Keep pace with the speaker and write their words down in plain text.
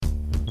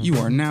You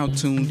are now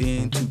tuned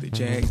in to the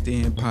Jags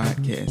Den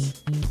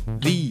Podcast,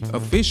 the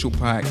official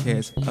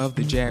podcast of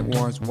the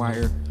Jaguars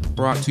Wire,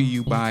 brought to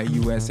you by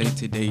USA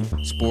Today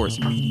Sports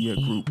Media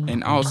Group,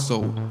 and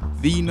also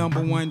the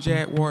 #1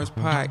 Jaguars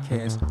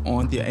podcast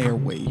on the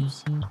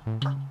airwaves.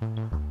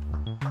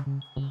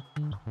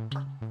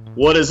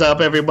 What is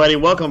up, everybody?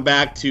 Welcome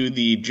back to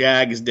the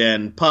Jags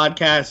Den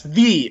Podcast,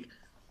 the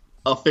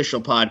official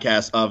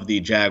podcast of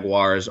the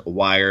Jaguars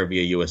Wire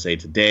via USA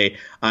Today.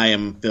 I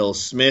am Phil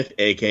Smith,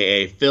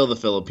 a.k.a. Phil the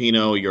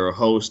Filipino, your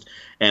host,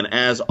 and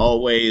as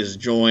always,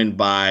 joined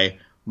by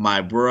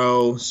my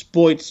bro,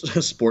 sports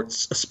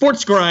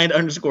grind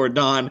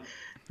 _Don,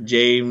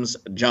 James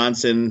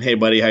Johnson. Hey,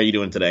 buddy, how you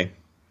doing today?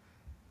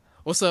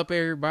 What's up,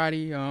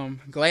 everybody?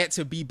 Glad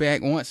to be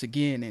back once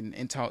again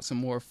and talk some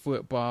more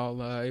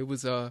football. It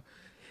was a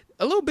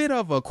little bit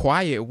of a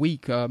quiet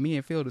week. Me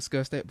and Phil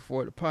discussed that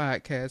before the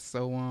podcast.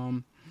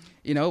 So,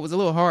 it was a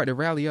little hard to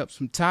rally up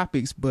some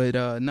topics, but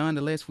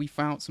nonetheless, we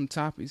found some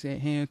topics at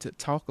hand to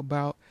talk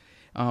about,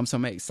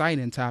 some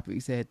exciting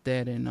topics at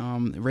that,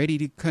 and ready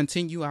to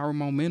continue our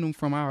momentum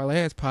from our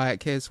last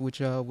podcast, which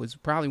was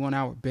probably one of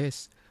our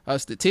best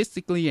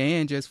statistically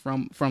and just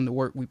from the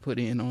work we put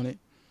in on it.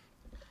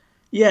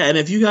 Yeah, and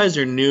if you guys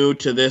are new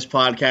to this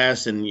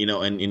podcast and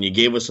you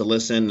gave us a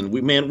listen, and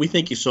we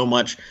thank you so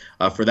much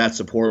for that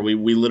support.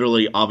 We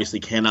literally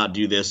obviously cannot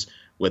do this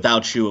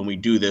without you, and we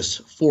do this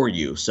for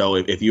you. So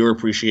if you're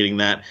appreciating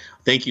that,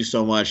 thank you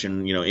so much.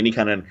 And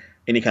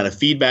any kind of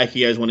feedback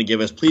you guys want to give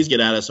us, please get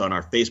at us on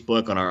our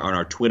Facebook, on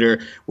our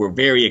Twitter. We're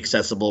very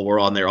accessible. We're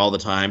on there all the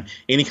time.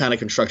 Any kind of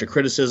constructive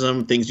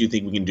criticism, things you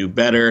think we can do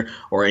better,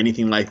 or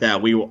anything like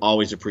that, we will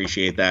always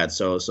appreciate that.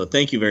 So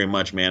thank you very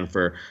much, man,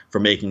 for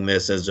making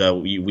this, as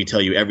we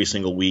tell you every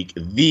single week,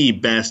 the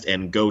best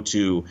and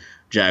go-to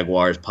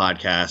Jaguars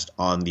podcast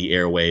on the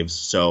airwaves.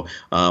 So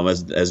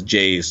as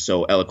Jay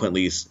so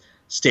eloquently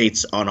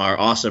states on our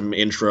awesome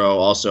intro,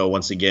 also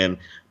once again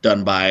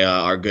done by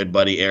our good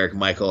buddy Eric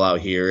Michael out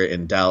here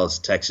in Dallas,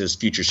 Texas,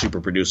 future super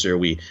producer.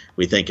 We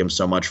thank him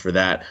so much for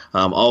that.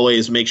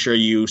 Always make sure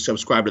you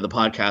subscribe to the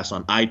podcast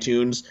on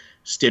iTunes,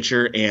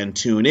 Stitcher, and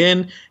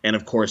TuneIn. And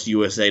of course,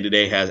 USA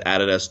Today has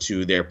added us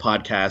to their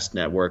podcast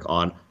network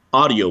on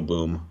Audio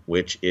Boom,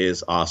 which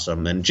is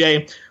awesome. And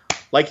Jay,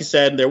 like you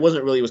said, it was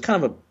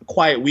kind of a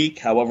quiet week.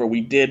 However,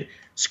 we did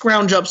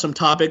scrounge up some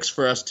topics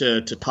for us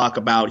to talk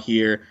about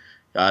here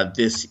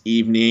this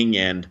evening,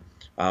 and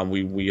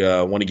we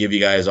want to give you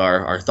guys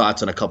our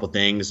thoughts on a couple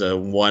things.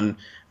 One,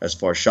 as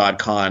far as Shad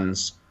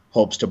Khan's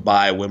hopes to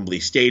buy Wembley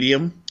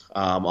Stadium.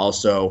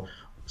 Also,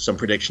 some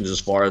predictions as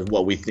far as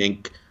what we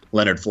think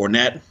Leonard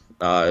Fournette,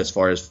 as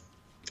far as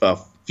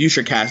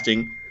future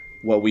casting,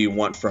 what we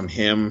want from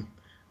him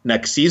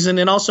next season,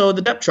 and also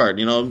the depth chart.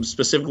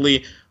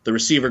 Specifically the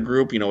receiver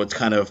group. It's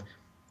kind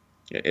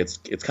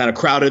of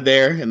crowded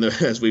there, and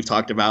as we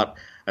talked about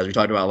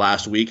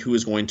last week, who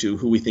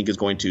we think is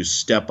going to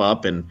step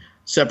up and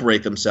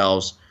separate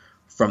themselves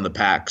from the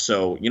pack.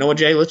 So, you know what,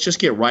 Jay, let's just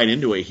get right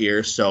into it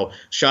here. So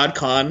Shad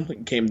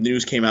Khan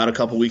news came out a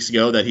couple weeks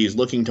ago that he's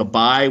looking to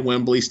buy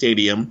Wembley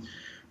Stadium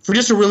for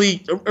just a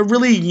really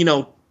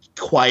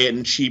quiet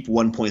and cheap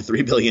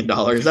 $1.3 billion.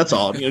 That's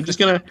all. He's just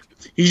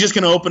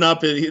gonna open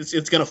up.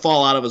 It's gonna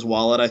fall out of his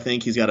wallet. I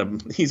think he's got a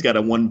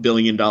 $1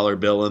 billion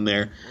bill in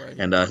there, right.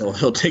 And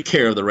he'll take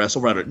care of the rest.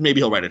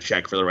 Maybe he'll write a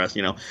check for the rest,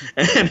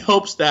 and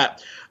hopes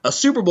that a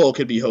Super Bowl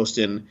could be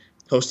hosted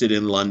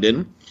in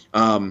London.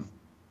 And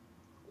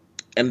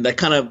that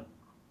kind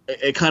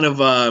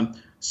of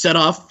set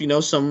off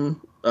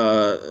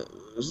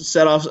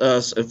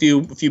a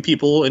few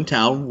people in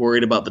town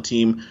worried about the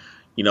team,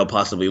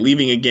 possibly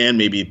leaving again,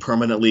 maybe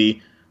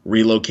permanently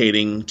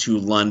relocating to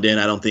London.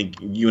 I don't think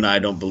you and I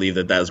don't believe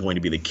that is going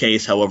to be the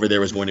case. However, there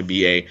was going to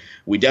be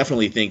we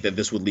definitely think that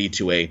this would lead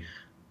to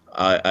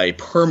a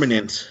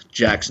permanent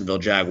Jacksonville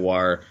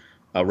Jaguar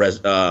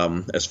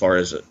as far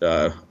as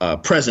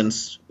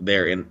presence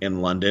there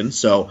in London.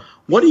 So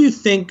what do you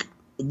think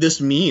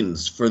this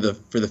means for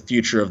the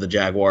future of the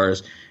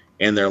Jaguars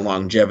and their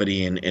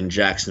longevity in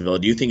Jacksonville?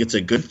 Do you think it's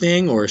a good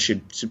thing, or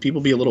should people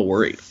be a little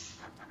worried?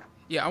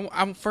 Yeah,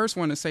 I first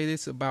want to say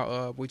this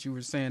about what you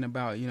were saying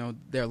about,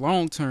 their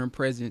long-term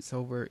presence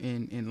over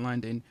in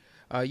London.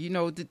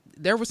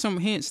 There were some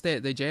hints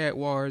that the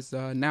Jaguars,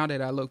 now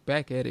that I look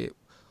back at it,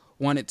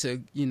 wanted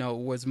to,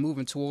 was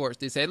moving towards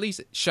this. At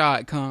least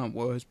Shad Khan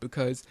was,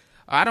 because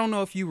I don't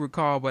know if you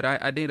recall, but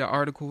I did an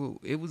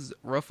article, it was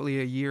roughly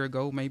a year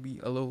ago, maybe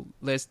a little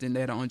less than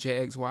that, on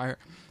Jags Wire,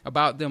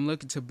 about them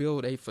looking to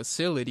build a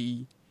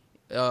facility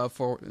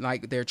for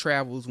like their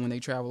travels when they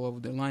travel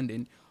over to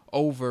London,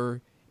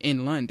 over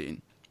in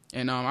London.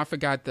 And I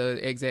forgot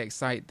the exact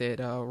site that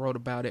wrote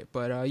about it,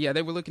 but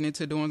they were looking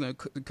into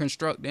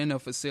constructing a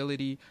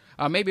facility,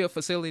 maybe a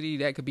facility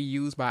that could be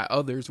used by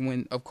others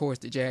when, of course,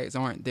 the Jags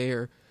aren't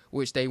there,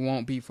 which they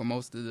won't be for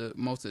most of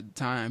the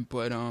time.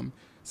 But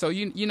so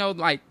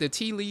like the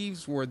tea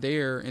leaves were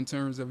there in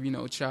terms of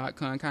Shad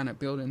Khan kind of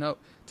building up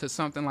to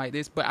something like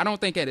this. But I don't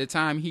think at the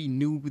time he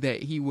knew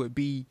that he would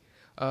be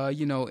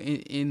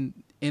in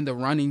in the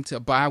running to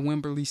buy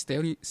Wembley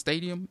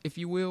Stadium, if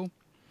you will.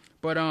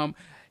 But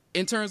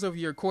in terms of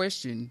your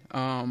question,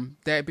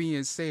 that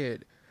being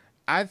said,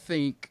 I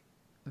think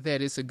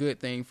that it's a good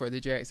thing for the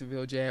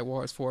Jacksonville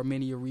Jaguars for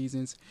many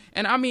reasons.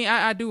 And I mean,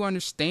 I do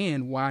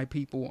understand why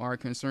people are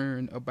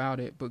concerned about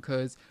it,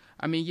 because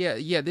I mean,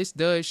 yeah, this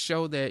does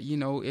show that, you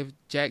know, if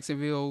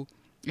Jacksonville,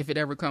 if it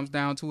ever comes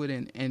down to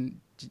it, and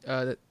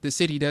the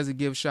city doesn't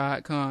give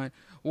Shad Khan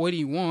what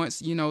he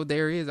wants, you know,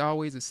 there is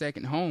always a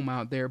second home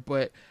out there.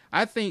 But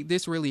I think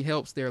this really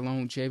helps their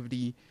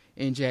longevity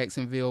in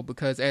Jacksonville,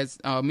 because as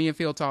me and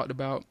Phil talked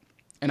about,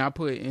 and I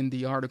put in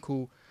the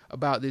article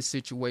about this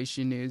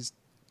situation, is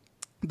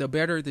the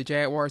better the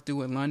Jaguars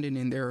do in London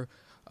in their,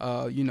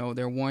 you know,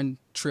 their one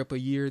trip a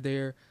year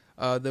there,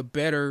 the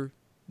better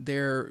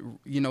their,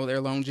 you know,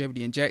 their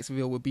longevity in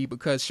Jacksonville would be,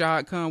 because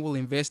Shad Khan will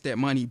invest that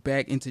money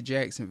back into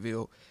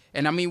Jacksonville.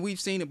 And I mean,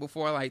 we've seen it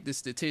before, like the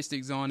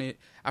statistics on it.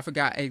 I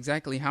forgot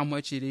exactly how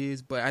much it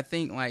is, but I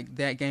think like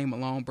that game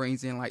alone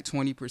brings in like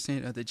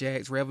 20% of the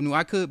Jags revenue.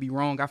 I could be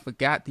wrong. I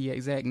forgot the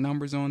exact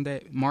numbers on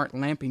that. Mark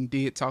Lamping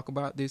did talk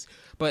about this,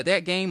 but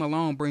that game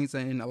alone brings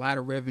in a lot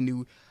of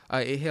revenue.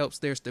 It helps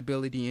their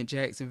stability in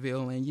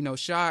Jacksonville. And, you know,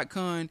 Shad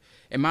Khan,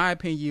 in my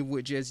opinion,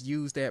 would just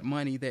use that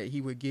money that he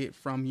would get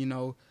from, you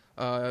know,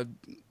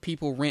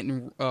 people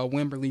renting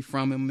Wembley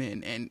from him,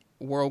 and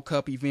World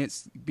Cup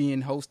events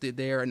being hosted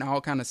there, and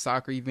all kind of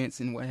soccer events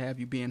and what have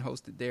you being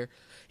hosted there.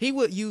 He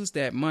would use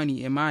that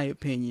money, in my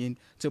opinion,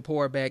 to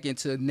pour back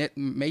into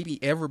maybe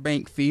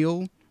Everbank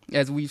Field,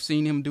 as we've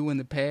seen him do in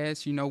the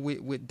past, you know,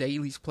 with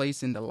Daly's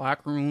place in the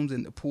locker rooms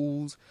and the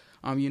pools.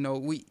 You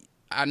know,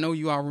 I know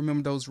you all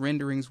remember those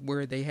renderings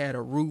where they had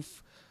a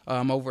roof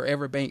over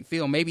Everbank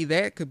Field. Maybe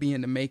that could be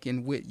in the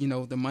making with, you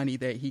know, the money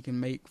that he can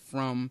make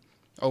from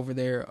over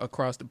there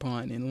across the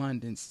pond in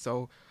London.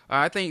 So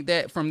I think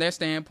that from that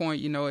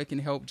standpoint, you know, it can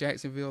help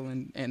Jacksonville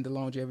and the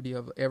longevity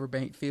of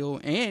Everbank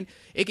Field. And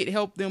it could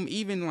help them,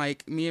 even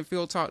like me and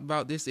Phil talked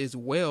about this as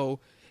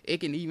well, it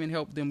can even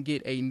help them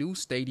get a new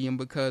stadium,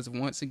 because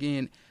once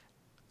again,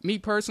 me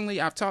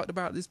personally, I've talked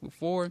about this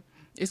before,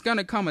 it's going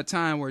to come a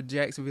time where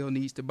Jacksonville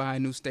needs to buy a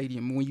new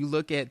stadium. When you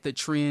look at the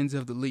trends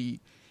of the league,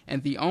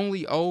 and the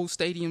only old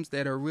stadiums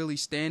that are really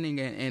standing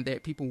and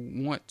that people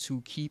want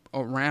to keep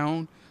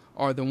around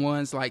are the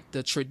ones like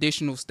the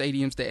traditional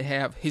stadiums that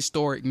have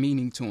historic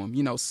meaning to them.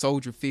 You know,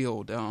 Soldier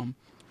Field. Lambeau.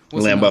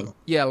 Another?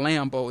 Yeah,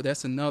 Lambeau.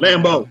 That's another.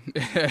 Lambeau.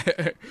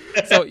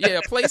 So, yeah,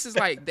 places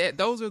like that,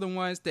 those are the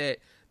ones that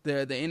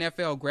the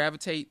NFL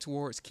gravitate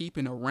towards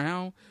keeping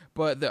around.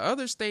 But the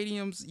other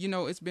stadiums, you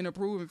know, it's been a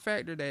proven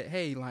factor that,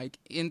 hey, like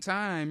in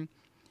time,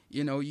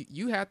 you know,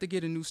 you have to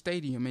get a new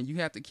stadium and you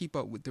have to keep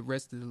up with the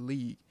rest of the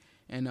league.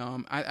 And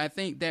I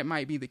think that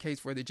might be the case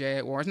for the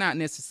Jaguars, not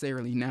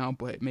necessarily now,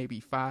 but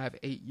maybe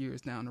 5-8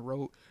 years down the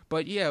road.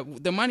 But yeah,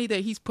 the money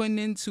that he's putting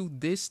into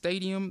this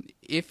stadium,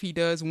 if he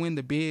does win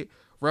the bid,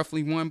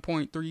 roughly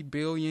 $1.3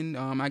 billion.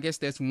 I guess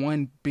that's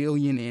 $1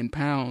 billion in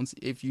pounds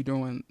if you're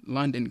doing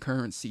London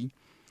currency.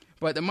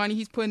 But the money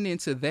he's putting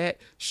into that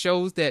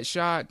shows that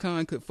Shad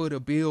Khan could foot a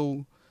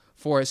bill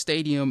for a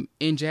stadium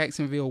in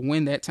Jacksonville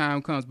when that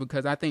time comes,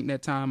 because I think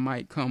that time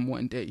might come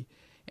one day.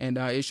 And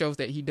it shows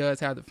that he does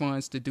have the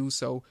funds to do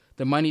so.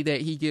 The money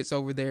that he gets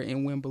over there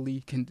in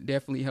Wembley can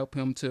definitely help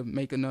him to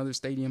make another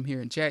stadium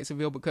here in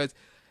Jacksonville, because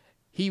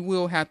he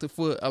will have to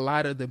foot a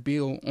lot of the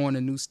bill on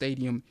a new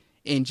stadium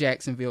in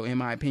Jacksonville, in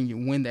my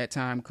opinion, when that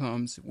time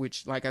comes,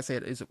 which, like I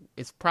said,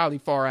 is probably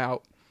far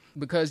out,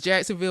 because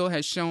Jacksonville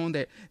has shown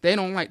that they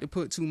don't like to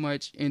put too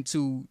much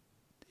into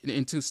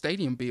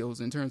stadium bills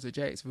in terms of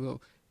Jacksonville.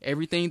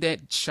 Everything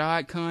that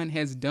Shad Khan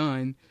has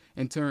done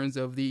in terms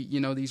of the, you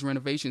know, these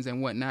renovations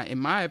and whatnot, in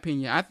my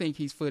opinion, I think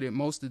he's footed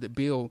most of the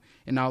bill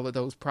in all of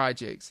those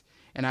projects.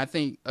 And I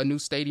think a new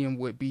stadium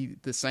would be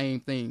the same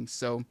thing.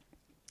 So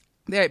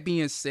that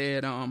being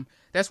said,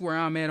 that's where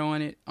I'm at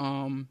on it.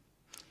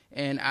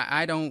 And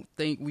I don't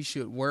think we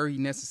should worry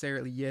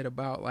necessarily yet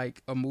about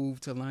like a move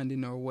to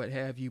London or what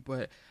have you.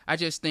 But I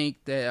just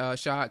think that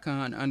Shad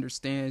Khan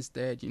understands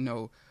that, you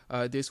know,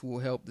 this will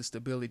help the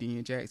stability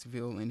in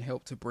Jacksonville and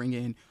help to bring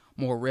in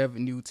more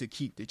revenue to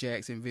keep the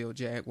Jacksonville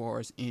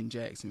Jaguars in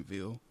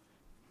Jacksonville.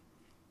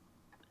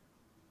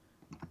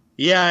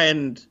 Yeah,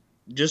 and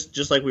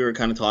just like we were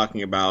kind of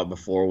talking about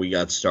before we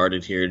got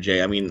started here,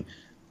 Jay, I mean,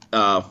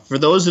 for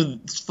those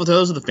of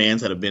the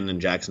fans that have been in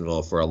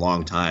Jacksonville for a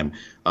long time,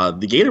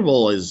 the Gator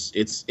Bowl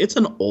it's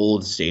an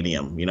old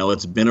stadium. You know,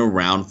 it's been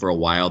around for a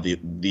while.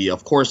 The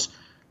of course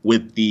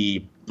with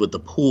the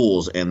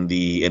pools and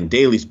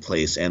Daly's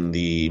place and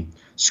the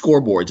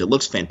scoreboards, it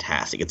looks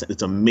fantastic.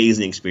 It's an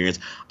amazing experience.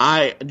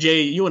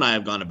 Jay, you and I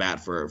have gone to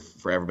bat for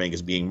Everbank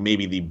as being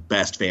maybe the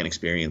best fan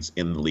experience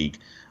in the league.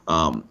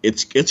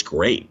 It's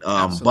great.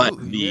 But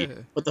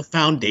the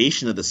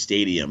foundation of the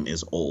stadium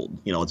is old.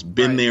 You know, it's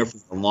been there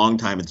for a long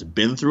time. It's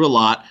been through a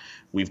lot.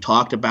 We've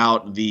talked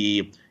about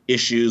the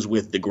issues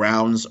with the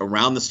grounds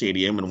around the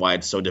stadium and why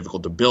it's so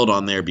difficult to build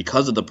on there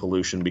because of the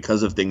pollution,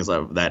 because of things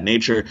of that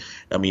nature.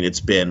 I mean,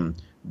 it's been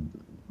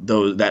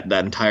that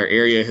entire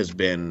area has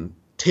been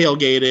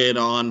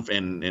tailgated on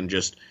and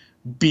just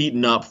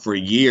beaten up for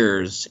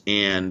years,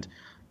 and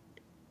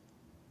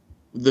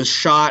the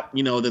shot,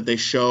 that they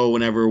show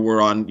whenever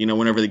we're on,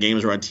 whenever the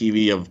games are on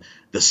TV of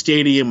the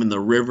stadium and the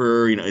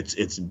river,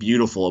 it's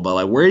beautiful. But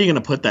like, where are you going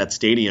to put that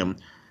stadium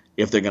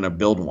if they're going to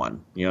build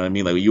one? You know what I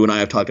mean? Like, you and I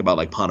have talked about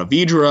like Ponte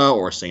Vedra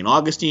or St.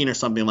 Augustine or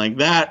something like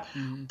that.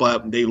 Mm-hmm.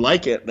 But they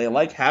like it. They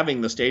like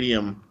having the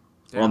stadium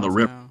on the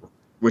river,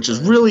 which is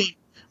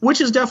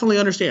definitely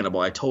understandable.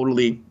 I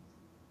totally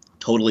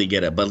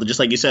get it. But just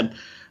like you said,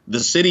 the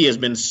city has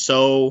been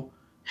so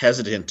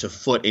hesitant to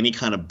foot any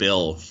kind of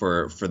bill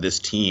for this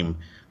team.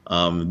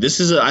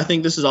 I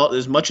think this is all,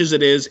 as much as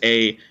it is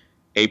a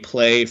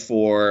play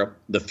for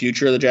the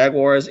future of the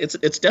Jaguars.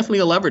 It's definitely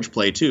a leverage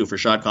play too for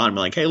Shad Khan.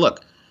 Like, hey,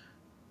 look,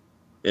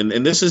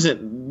 and this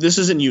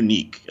isn't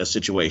unique a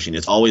situation.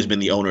 It's always been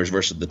the owners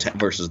versus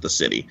the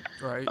city.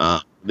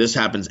 Right. This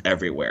happens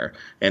everywhere,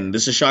 and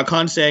this is Shad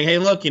Khan saying, hey,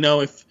 look,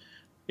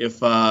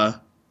 if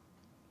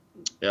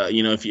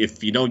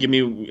you don't give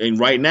me, and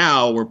right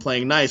now we're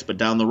playing nice, but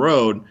down the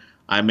road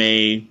I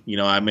may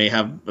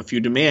have a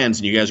few demands,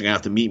 and you guys are gonna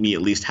have to meet me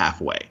at least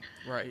halfway.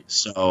 Right.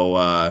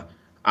 So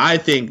I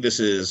think this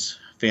is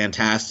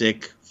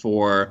fantastic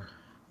for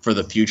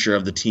the future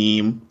of the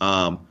team.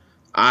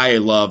 I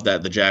love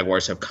that the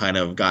Jaguars have kind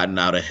of gotten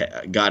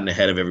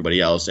ahead of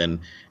everybody else and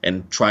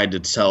tried to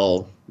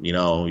tell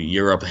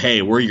Europe,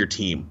 hey, we're your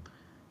team.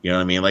 You know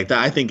what I mean? Like that,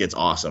 I think it's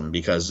awesome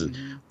because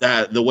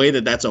that the way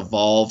that's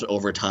evolved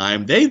over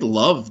time, they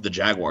love the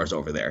Jaguars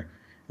over there.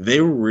 They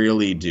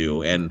really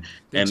do, and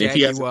if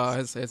you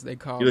guys, as they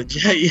call it,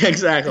 yeah,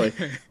 exactly,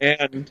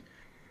 and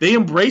they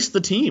embrace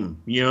the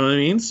team. You know what I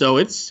mean? So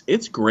it's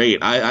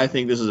great. I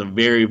think this is a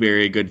very,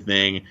 very good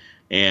thing.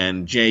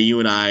 And Jay, you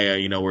and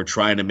I, we're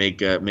trying to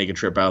make a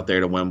trip out there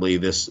to Wembley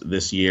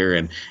this year.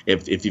 And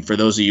if you, for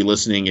those of you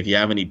listening, if you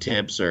have any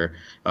tips or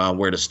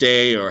where to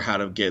stay or how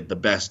to get the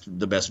best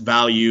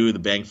value, the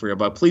bang for your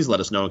buck, please let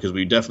us know, because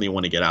we definitely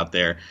want to get out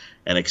there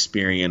and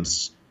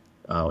experience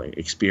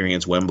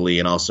Wembley,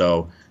 and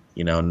also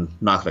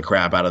knock the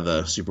crap out of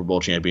the Super Bowl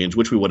champions,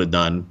 which we would have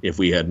done if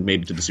we had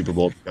made it to the Super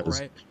Bowl,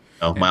 because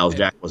Miles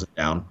Jack wasn't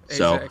down.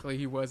 Exactly,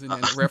 he wasn't,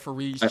 and the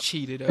referees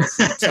cheated us.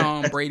 And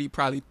Tom Brady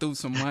probably threw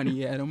some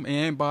money at him,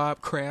 and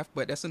Bob Kraft,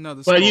 but that's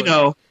another story.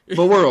 But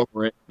but we're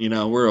over it.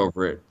 We're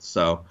over it.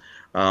 So,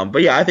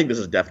 but yeah, I think this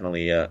is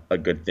definitely a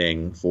good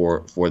thing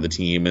for the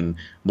team, and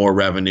more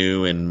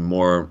revenue and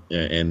more,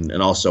 and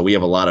also we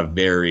have a lot of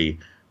very,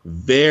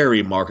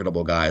 very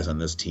marketable guys on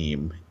this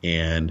team,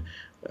 and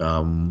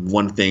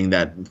one thing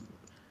that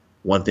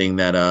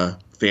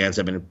fans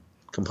have been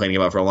complaining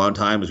about for a long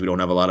time is we don't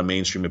have a lot of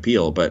mainstream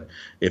appeal. But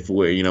if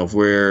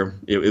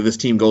this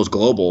team goes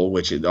global,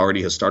 which it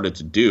already has started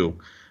to do,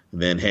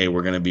 then hey,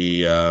 we're gonna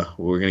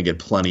get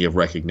plenty of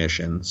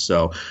recognition.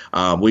 So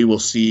we will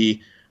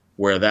see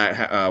where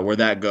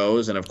that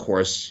goes, and of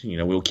course,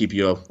 we'll keep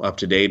you up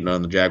to date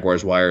on the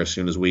Jaguars Wire as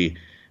soon as we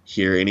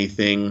hear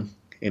anything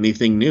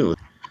new.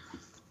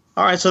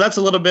 All right, so that's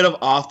a little bit of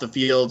off the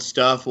field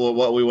stuff. Well,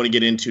 what we want to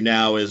get into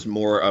now is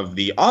more of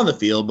the on the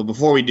field. But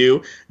before we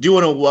do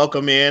want to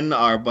welcome in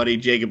our buddy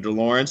Jacob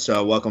DeLawrence.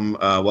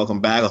 Welcome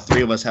back. All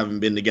three of us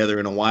haven't been together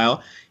in a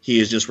while. He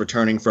is just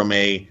returning from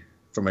a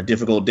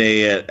difficult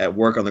day at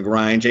work on the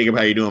grind. Jacob,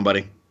 how you doing,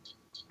 buddy?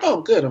 Oh,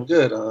 I'm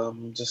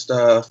good. Just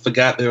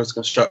forgot there was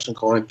construction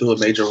going through a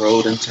major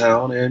road in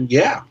town, and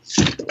yeah,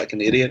 like an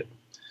idiot,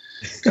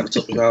 kind of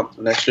took about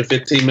an extra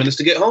 15 minutes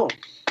to get home.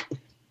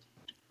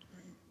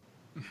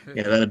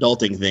 Yeah, that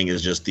adulting thing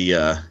is just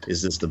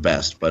the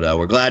best. But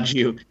we're glad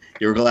you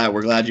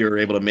were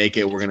able to make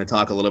it. We're going to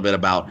talk a little bit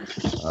about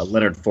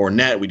Leonard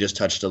Fournette. We just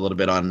touched a little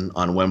bit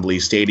on Wembley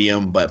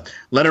Stadium, but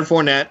Leonard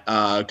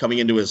Fournette coming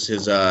into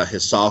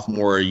his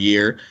sophomore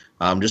year.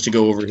 Just to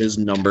go over his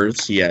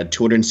numbers, he had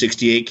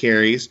 268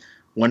 carries,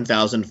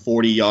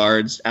 1,040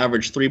 yards,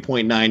 averaged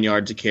 3.9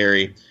 yards a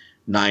carry,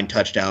 9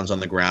 touchdowns on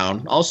the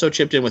ground. Also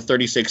chipped in with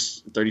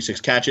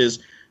 36 catches,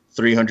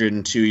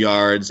 302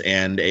 yards,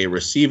 and a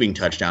receiving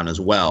touchdown as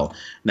well.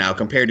 Now,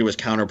 compared to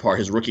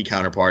his rookie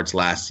counterparts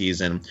last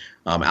season,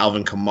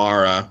 Alvin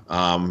Kamara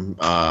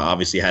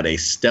obviously had a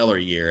stellar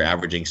year,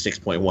 averaging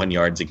 6.1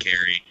 yards a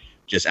carry.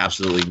 Just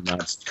absolutely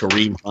nuts.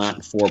 Kareem Hunt,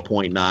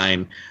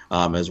 4.9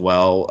 as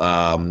well.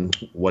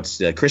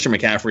 Christian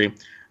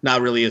McCaffrey, not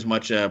really as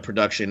much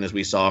production as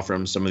we saw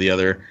from some of the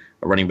other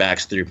running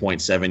backs,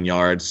 3.7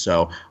 yards.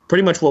 So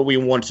pretty much what we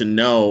want to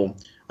know,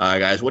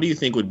 guys, what do you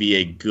think would be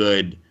a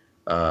good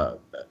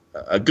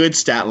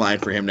stat line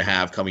for him to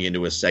have coming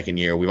into his second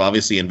year? We've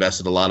obviously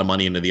invested a lot of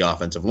money into the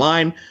offensive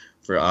line.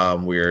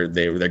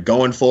 They're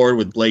going forward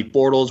with Blake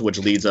Bortles, which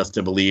leads us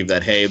to believe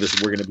that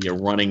we're going to be a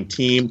running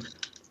team.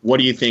 What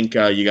do you think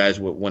you guys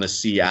would want to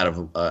see out of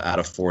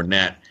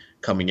Fournette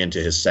coming into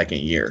his second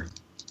year?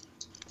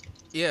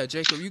 Yeah,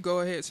 Jacob, you go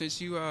ahead since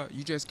you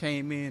just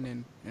came in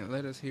and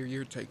let us hear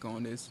your take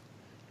on this.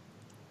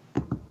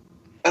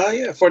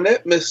 Yeah,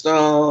 Fournette missed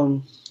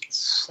how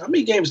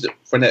many games did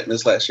Fournette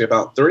miss last year?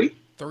 About 3?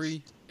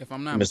 3, if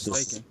I'm not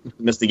mistaken.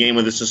 Missed the game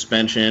with the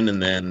suspension,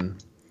 and then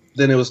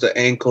it was the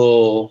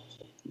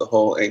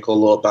whole ankle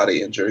lower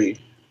body injury.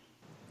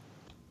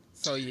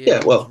 So Yeah,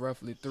 it well, was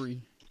roughly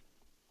 3.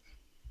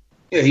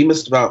 Yeah, he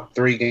missed about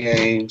 3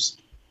 games,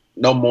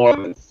 no more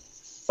than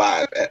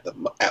 5 at the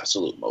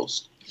absolute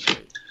most.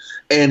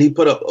 And he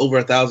put up over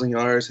 1,000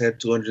 yards, had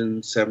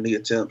 270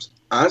 attempts.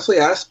 Honestly,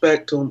 I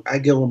expect him. I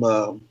give him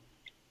about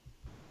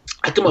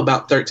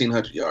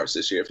 1,300 yards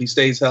this year if he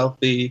stays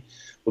healthy.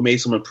 We made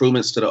some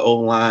improvements to the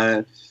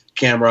O-line.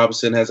 Cam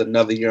Robinson has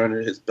another year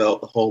under his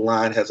belt. The whole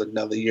line has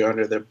another year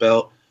under their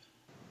belt.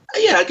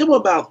 Yeah, I give him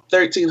about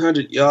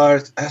 1,300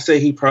 yards. I say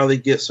he probably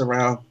gets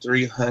around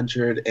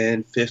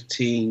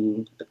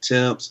 315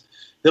 attempts.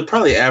 He'll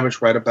probably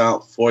average right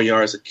about 4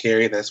 yards a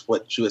carry. That's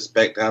what you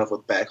expect out of a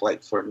back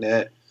like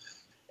Fournette.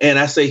 And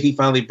I say he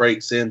finally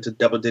breaks into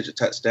double-digit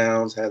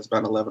touchdowns, has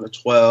about 11 or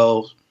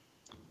 12.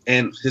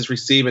 And his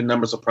receiving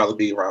numbers will probably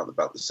be around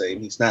about the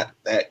same. He's not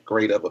that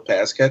great of a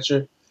pass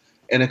catcher.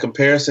 And in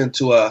comparison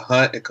to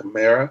Hunt and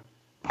Kamara,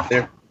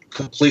 they're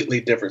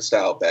completely different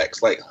style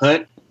backs. Like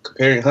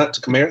comparing Hunt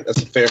to Kamara,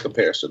 that's a fair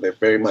comparison. They're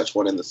very much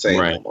one and the same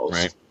almost.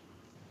 Right.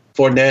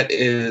 Fournette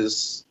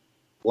is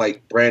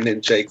like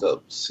Brandon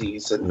Jacobs.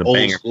 He's an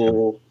old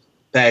school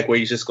back where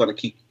he's just going to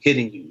keep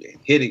hitting you and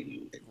hitting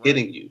you and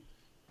hitting you.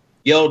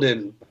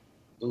 Yeldon,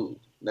 ooh,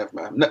 never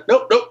mind.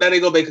 Nope, that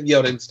ain't going to make a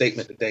Yeldon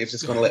statement today. I'm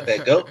just going to let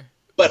that go.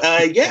 But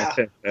yeah,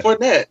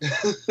 Fournette.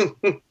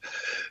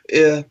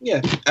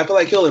 yeah, I feel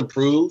like he'll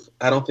improve.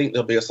 I don't think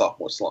there'll be a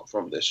sophomore slump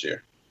from this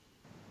year.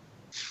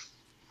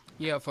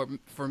 Yeah,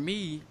 for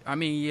me, I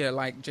mean, yeah,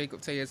 like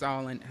Jacob said, it's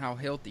all in how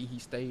healthy he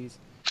stays.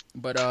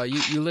 But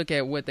you look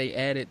at what they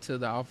added to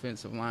the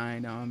offensive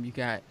line. You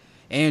got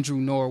Andrew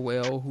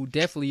Norwell, who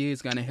definitely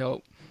is going to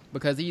help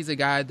because he's a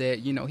guy that,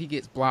 he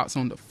gets blocks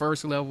on the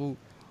first level,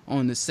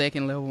 on the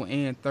second level,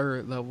 and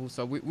third level.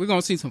 So we're going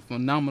to see some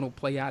phenomenal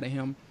play out of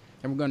him,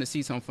 and we're going to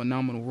see some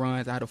phenomenal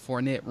runs out of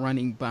Fournette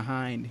running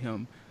behind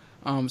him.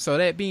 So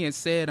that being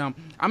said,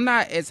 I'm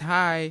not as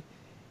high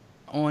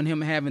on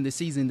him having the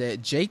season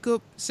that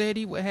Jacob said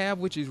he would have,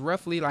 which is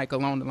roughly like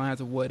along the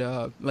lines of what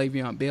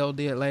Le'Veon Bell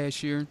did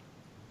last year.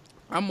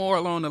 I'm more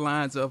along the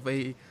lines of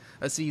a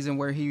season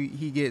where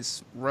he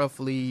gets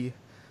roughly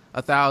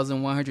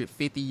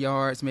 1,150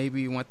 yards,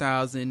 maybe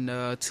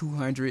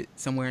 1,200,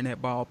 somewhere in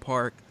that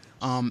ballpark.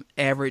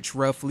 Average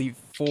roughly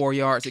 4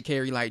 yards a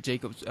carry like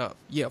Jacobs.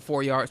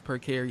 4 yards per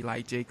carry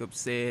like Jacob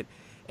said.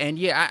 And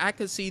yeah, I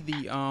could see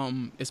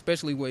the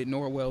especially with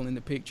Norwell in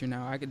the picture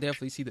now, I could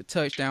definitely see the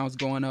touchdowns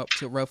going up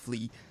to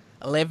roughly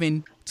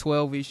 11,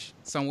 12-ish,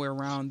 somewhere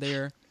around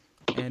there.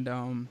 And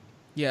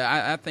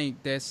I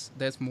think that's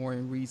more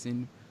in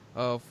reason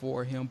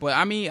for him. But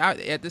I mean,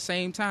 at the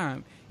same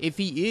time, if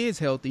he is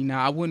healthy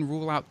now, I wouldn't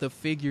rule out the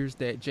figures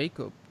that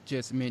Jacob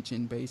just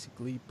mentioned,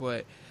 basically.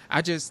 But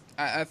I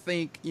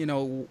think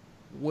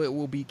what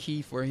will be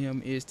key for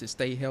him is to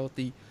stay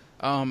healthy.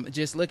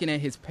 Just looking at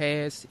his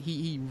past,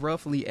 he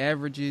roughly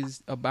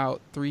averages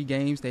about 3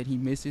 games that he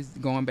misses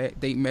going back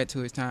dating back to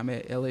his time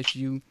at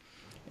LSU.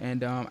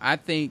 And I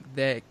think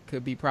that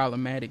could be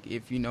problematic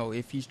if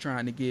he's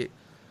trying to get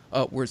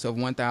upwards of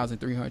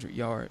 1,300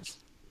 yards.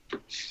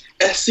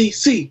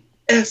 SEC,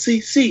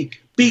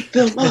 beat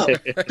them up,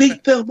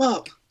 beat them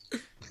up.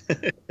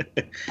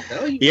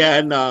 Yeah,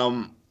 and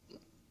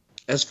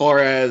as far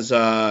as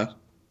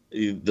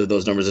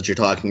those numbers that you're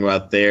talking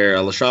about there,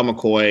 LaShawn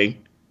McCoy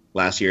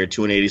last year,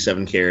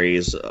 287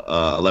 carries,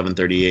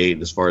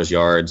 1138 as far as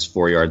yards,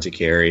 4 yards a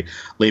carry.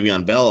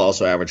 Le'Veon Bell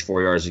also averaged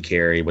 4 yards a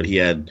carry, but he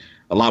had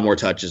a lot more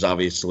touches,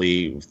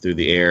 obviously, through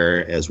the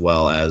air as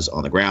well as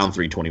on the ground,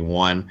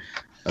 321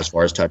 as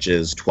far as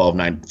touches,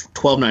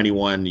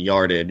 1291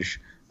 yardage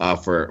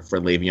for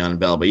Le'Veon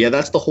Bell. But yeah,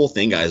 that's the whole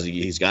thing, guys.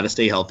 He's got to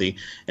stay healthy.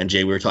 And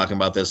Jay, we were talking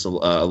about this a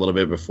little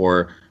bit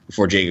before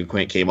Jacob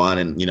Quint came on,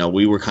 and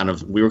we were kind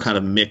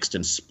of mixed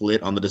and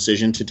split on the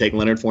decision to take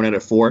Leonard Fournette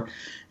at 4,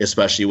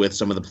 especially with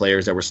some of the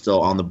players that were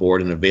still on the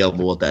board and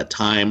available at that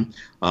time.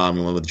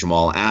 With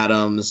Jamal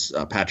Adams,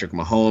 Patrick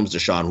Mahomes,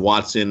 Deshaun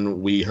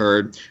Watson, we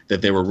heard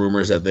that there were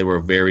rumors that they were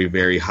very,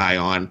 very high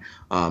on.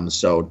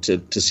 So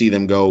to see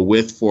them go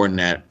with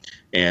Fournette,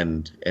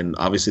 and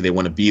obviously they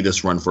want to be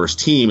this run first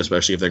team,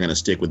 especially if they're going to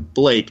stick with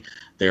Blake.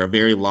 There are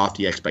very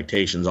lofty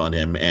expectations on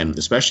him, and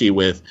especially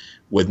with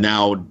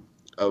now.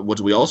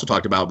 What we also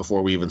talked about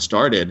before we even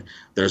started,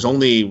 there's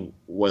only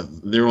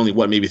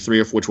maybe 3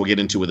 or 4, which we'll get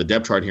into with the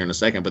depth chart here in a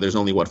second, but there's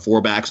only 4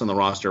 backs on the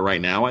roster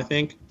right now, I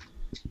think.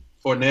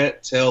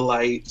 Fournette, Tail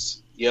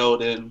Lights,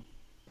 Yeldon.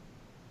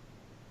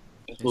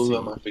 Who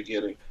am I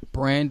forgetting?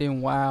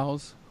 Brandon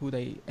Wiles, who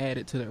they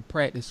added to their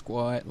practice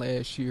squad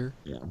last year.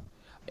 Yeah.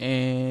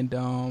 And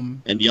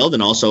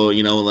Yeldon also,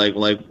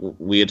 like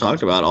we had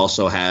talked about,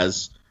 also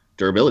has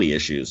durability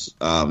issues.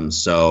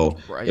 So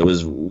right. It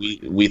was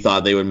we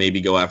thought they would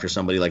maybe go after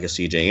somebody like a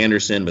C.J.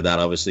 Anderson, but that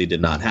obviously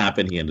did not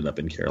happen. He ended up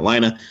in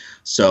Carolina.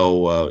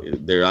 So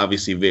they're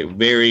obviously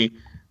very,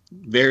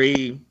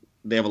 very.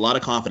 They have a lot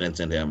of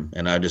confidence in him,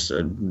 and I just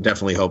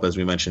definitely hope, as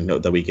we mentioned,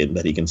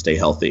 that he can stay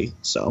healthy.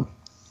 So.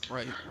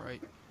 Right.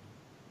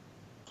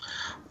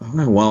 All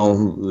right.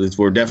 Well,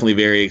 we're definitely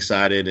very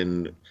excited,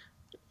 and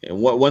And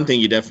one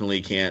thing you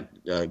definitely can't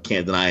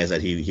deny is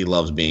that he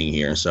loves being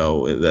here.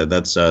 So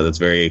that's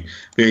very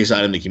very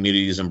exciting. The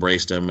community's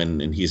embraced him,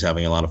 and he's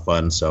having a lot of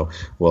fun. So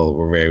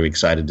we're very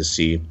excited to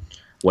see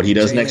what he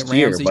does Jalen next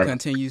Ramsey year.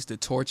 continues to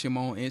torch him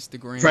on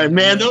Instagram. Right,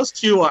 man. Those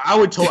two I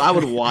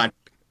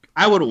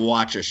would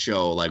watch a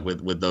show like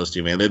with those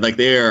two, man.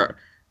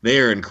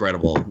 They're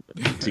incredible.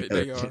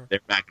 They are. Their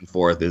back and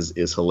forth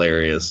is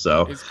hilarious.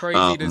 So it's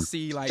crazy to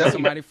see like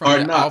somebody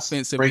from the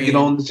offensive bring end. it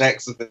on to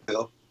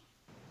Jacksonville.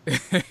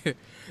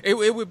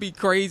 It would be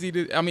crazy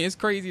to. I mean, it's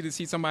crazy to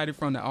see somebody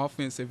from the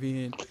offensive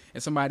end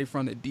and somebody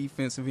from the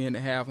defensive end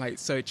to have like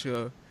such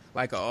a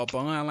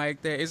bond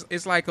like that.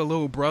 It's like a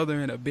little brother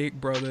and a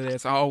big brother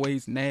that's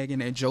always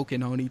nagging and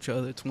joking on each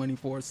other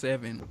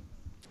 24/7.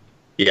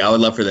 Yeah, I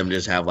would love for them to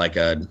just have like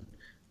a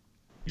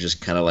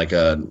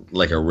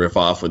riff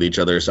off with each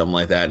other or something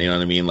like that. You know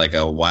what I mean? Like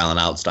a Wild 'N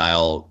Out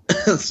style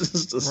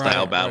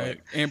style battle.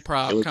 Right.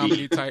 Improv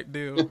comedy type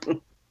deal.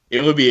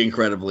 It would be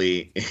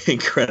incredibly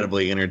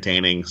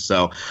entertaining.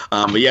 So,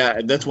 but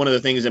yeah, that's one of the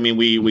things. I mean,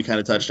 we kind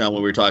of touched on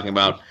when we were talking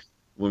about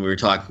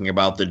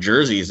the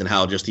jerseys and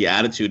how just the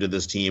attitude of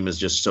this team is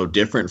just so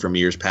different from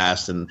years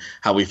past, and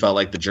how we felt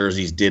like the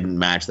jerseys didn't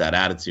match that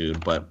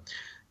attitude. But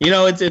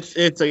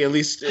it's like at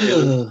least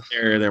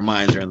their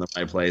minds are in the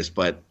right place.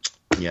 But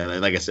yeah,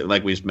 like I said,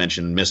 like we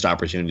mentioned, missed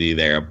opportunity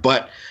there.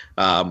 But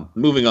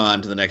moving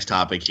on to the next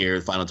topic here,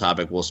 the final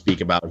topic we'll speak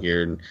about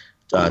here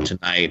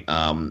tonight.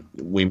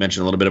 We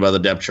mentioned a little bit about the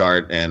depth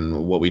chart,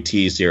 and what we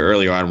teased here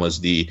earlier on was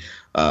the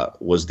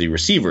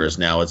receivers.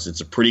 Now it's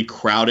a pretty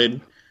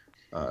crowded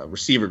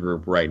receiver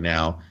group right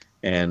now,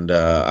 and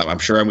I'm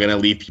sure I'm going to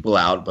leave people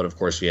out. But of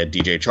course, we had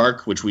DJ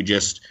Chark,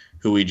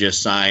 who we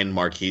just signed,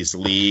 Marquise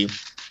Lee.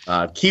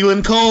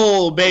 Keelan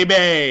Cole,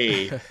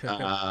 baby.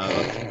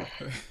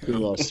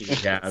 Who else do we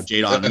have?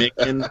 Jadon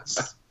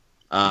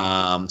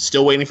Mickens.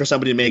 Still waiting for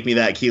somebody to make me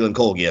that Keelan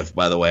Cole gift,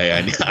 by the way.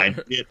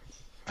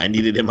 I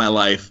need it in my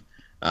life.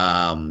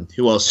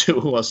 Who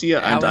else? Yeah,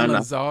 Alan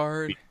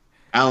Lazard.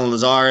 Alan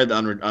Lazard, the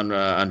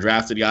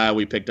undrafted guy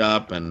we picked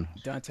up, and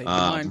Dante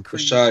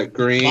Rashad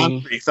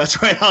Green.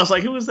 That's right. I was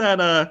like, who was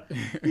that?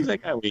 Who's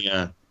that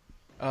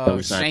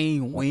guy?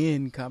 Shane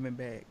Wynn coming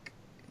back.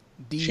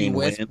 D.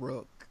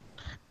 Westbrook.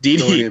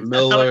 Didi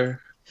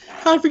Miller.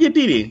 How I forget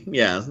Didi?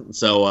 Yeah.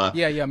 So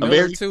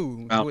Miller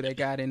too. Who they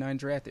got in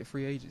undrafted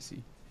free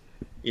agency.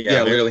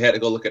 Yeah, we really had to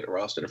go look at the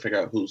roster to figure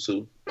out who's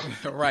who.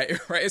 Right.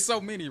 It's so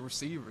many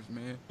receivers,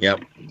 man.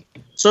 Yep.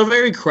 So a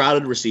very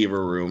crowded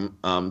receiver room.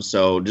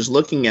 So just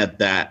looking at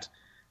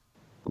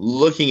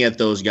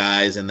those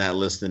guys and that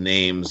list of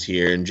names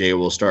here, and Jay,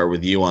 we'll start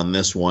with you on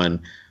this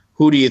one.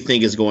 Who do you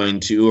think is going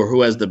to, or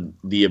who has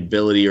the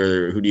ability,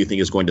 or who do you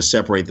think is going to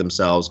separate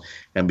themselves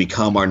and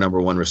become our number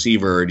one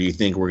receiver? Or do you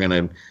think we're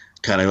going to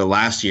kind of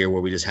last year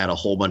where we just had a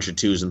whole bunch of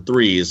 2s and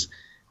 3s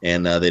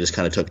and they just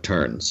kind of took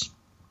turns?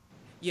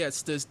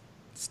 Yes,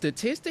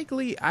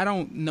 statistically, I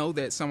don't know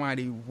that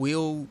somebody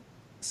will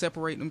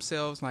separate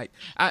themselves. Like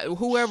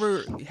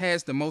whoever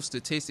has the most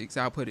statistics,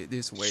 I'll put it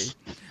this way.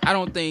 I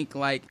don't think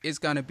like it's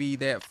gonna be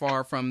that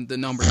far from the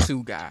number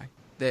 2 guy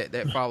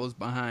that follows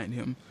behind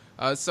him.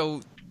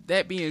 So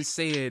that being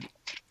said,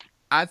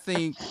 I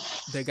think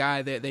the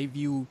guy that they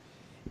view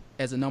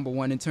as a number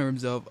 1 in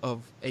terms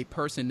of a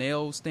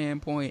personnel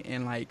standpoint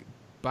and like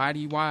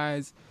body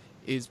wise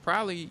is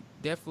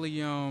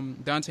definitely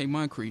Dante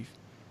Moncrief.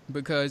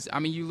 Because, I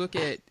mean, you look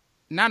at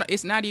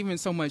it's not even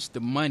so much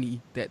the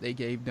money that they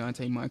gave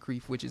Dante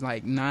Moncrief, which is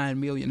like $9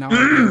 million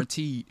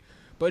guaranteed,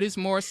 but it's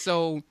more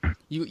so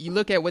you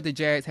look at what the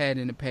Jags had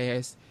in the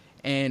past,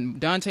 and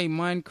Dante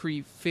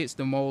Moncrief fits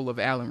the mold of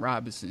Allen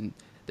Robinson,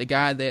 the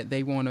guy that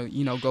they want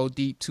to go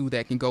deep to,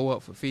 that can go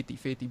up for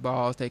 50-50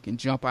 balls, that can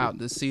jump out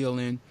the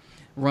ceiling,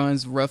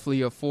 runs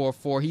roughly a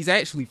 4.4. He's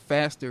actually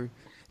faster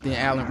than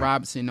Allen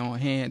Robinson on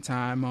hand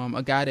time.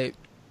 A guy that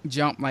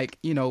jump like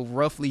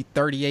roughly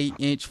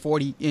 38-inch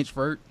 40-inch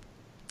vert,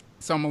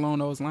 something along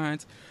those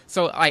lines.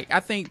 So like I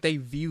think they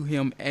view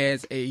him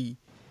as a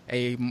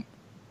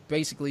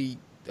basically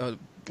a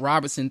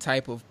Robinson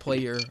type of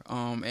player,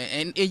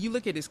 and you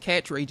look at his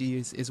catch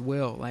radius as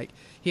well. Like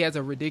he has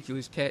a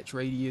ridiculous catch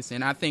radius,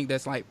 and I think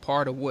that's like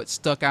part of what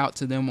stuck out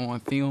to them on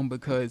film,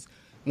 because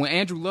when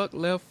Andrew Luck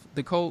left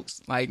the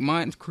Colts, like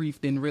Moncrief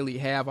didn't really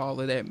have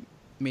all of that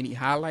many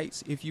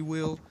highlights, if you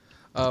will.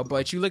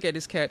 But you look at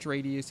his catch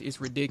radius,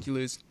 it's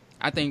ridiculous.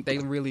 I think they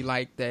really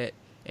like that,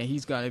 and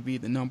he's going to be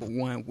the number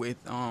 1 with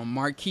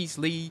Marquise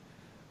Lee,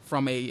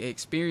 from a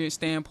experience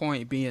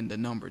standpoint, being the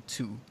number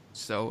 2.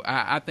 So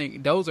I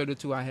think those are the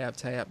 2 I have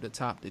tabbed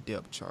atop the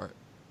depth chart.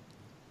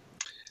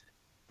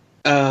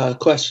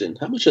 Question.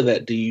 How much of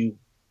that do you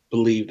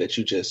believe that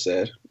you just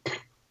said?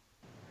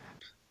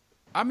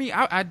 I mean,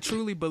 I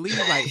truly believe,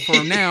 like,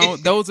 for now,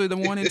 those are the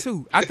 1 and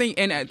 2. I think,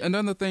 and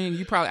another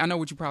thing, I know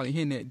what you're probably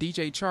hitting at,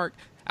 DJ Chark.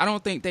 I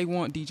don't think they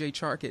want DJ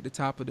Chark at the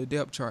top of the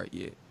depth chart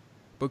yet,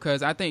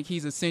 because I think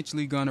he's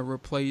essentially going to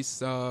replace,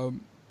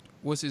 Jadon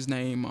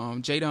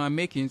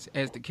Mickens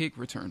as the kick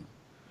returner.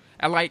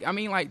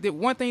 The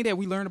one thing that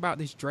we learned about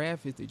this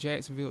draft is the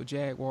Jacksonville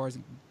Jaguars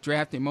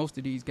drafted most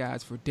of these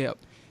guys for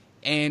depth.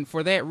 And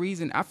for that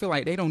reason, I feel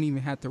like they don't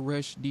even have to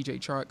rush DJ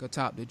Chark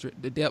atop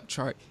the depth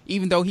chart,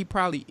 even though he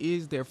probably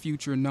is their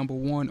future number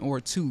 1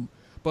 or 2.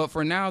 But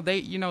for now,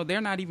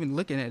 they're not even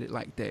looking at it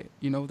like that.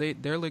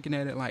 They're looking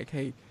at it like,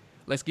 hey,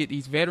 let's get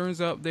these veterans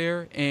up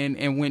there,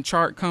 and when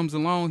Chark comes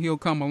along, he'll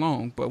come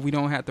along, but we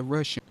don't have to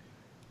rush him.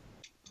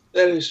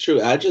 That is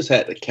true. I just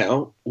had to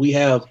count. We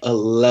have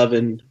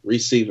 11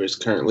 receivers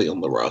currently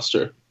on the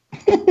roster.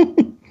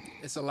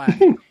 It's a lot.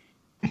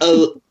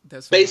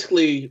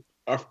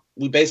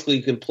 We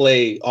basically can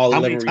play all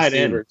 11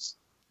 receivers.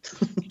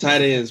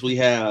 Tight ends, we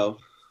have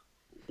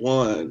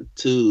 1,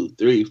 2,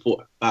 3,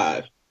 4,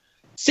 5,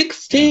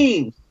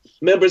 16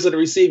 members of the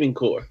receiving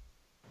corps.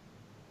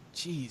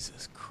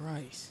 Jesus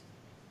Christ.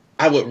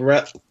 I would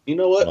you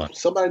know what?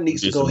 Somebody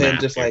needs to go ahead and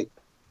just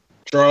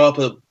draw up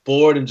a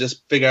board and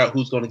just figure out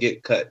who's going to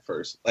get cut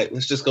first.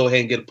 Let's just go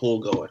ahead and get a pool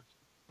going.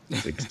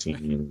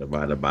 16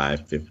 divided by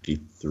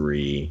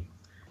 53.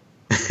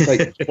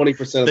 Like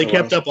 20% of they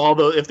kept up all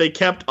those. If they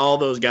kept all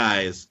those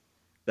guys,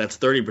 that's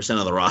 30%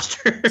 of the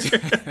roster.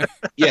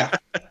 Yeah.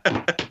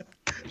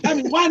 I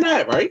mean, why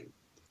not, right?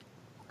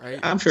 Right.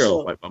 I'm sure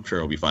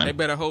it'll be fine. They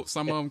better hope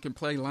some of them can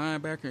play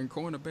linebacker and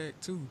cornerback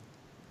too.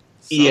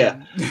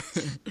 Yeah.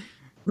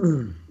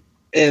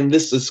 And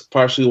this is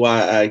partially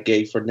why I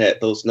gave Fournette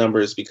those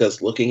numbers,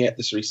 because looking at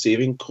this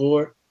receiving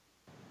core,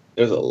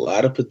 there's a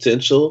lot of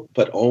potential,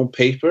 but on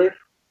paper,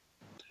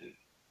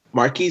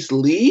 Marquise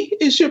Lee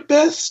is your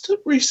best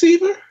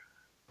receiver?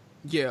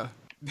 Yeah.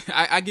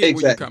 I get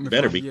where you're coming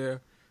Better from. be. Yeah.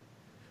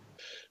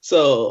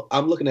 So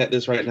I'm looking at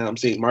this right now. I'm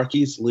seeing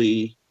Marquise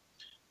Lee,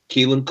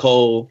 Keelan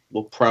Cole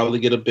will probably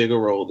get a bigger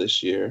role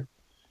this year.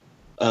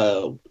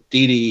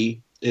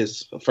 Dede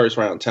is a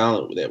first-round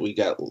talent that we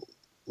got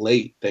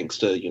late thanks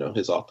to,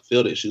 his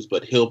off-the-field issues,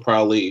 but he'll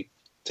probably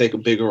take a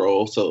bigger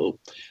role. So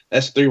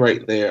that's 3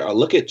 right there. I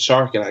look at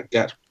Chark,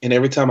 and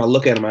every time I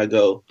look at him, I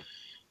go,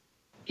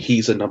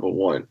 he's a number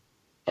 1,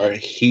 or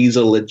he's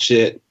a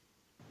legit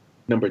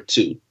number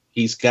 2.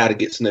 He's got to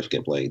get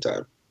significant playing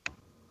time.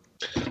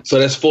 So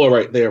that's 4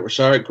 right there.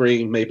 Rashard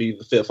Green may be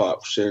the 5th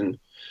option.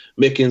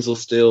 Mickens will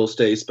still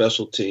stay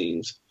special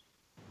teams.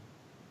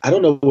 I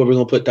don't know where we're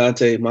going to put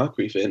Dante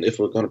Moncrief in, if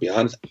we're going to be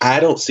honest. I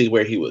don't see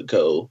where he would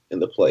go in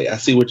the play. I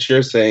see what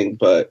you're saying,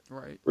 but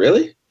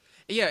Really?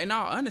 Yeah, in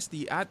all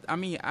honesty, I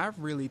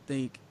really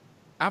think,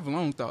 I've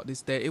long thought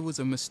that it was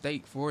a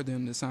mistake for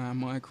them to sign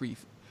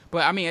Moncrief.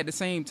 But, at the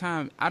same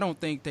time, I don't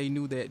think they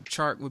knew that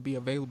Chark would be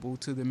available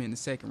to them in the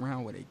second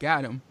round where they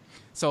got him.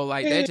 So,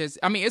 that just,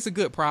 it's a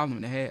good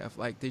problem to have.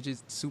 They're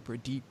just super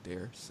deep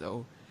there.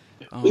 So,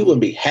 we wouldn't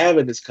be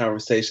having this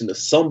conversation if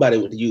somebody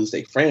would use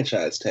a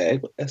franchise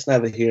tag, but that's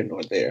neither here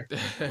nor there.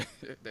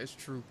 That's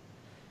true.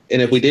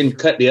 And if we didn't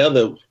cut the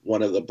other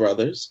one of the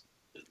brothers,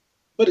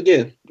 but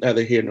again,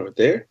 neither here nor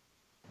there.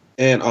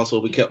 And also,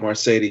 if we kept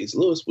Mercedes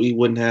Lewis, we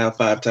wouldn't have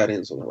 5 tight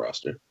ends on the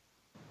roster.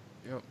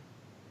 Yep.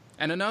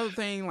 And another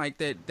thing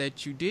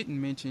that you didn't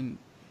mention,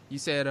 you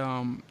said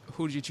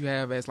who did you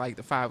have as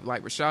the 5,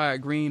 Rashad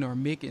Green or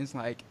Mickens,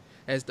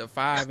 as the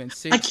 5 and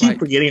 6? I keep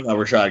forgetting about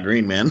Rashad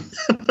Green, man.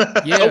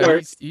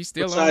 Yeah, he's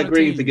still Rashad on the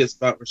Green team. forgets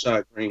about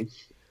Rashad Green.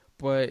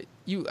 But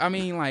you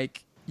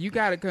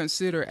got to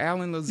consider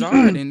Alan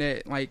Lazard in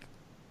that,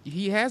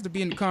 he has to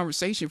be in the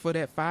conversation for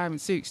that 5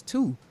 and 6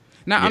 too.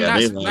 Now, I'm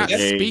not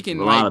speaking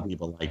a lot of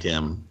people liked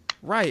him.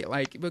 Right,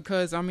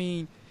 because,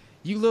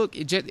 you look,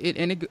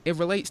 it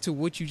relates to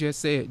what you just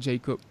said,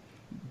 Jacob.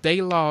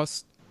 They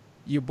lost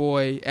your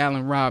boy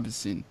Allen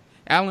Robinson.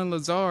 Alan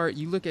Lazard,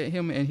 you look at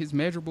him and his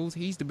measurables,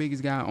 he's the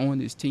biggest guy on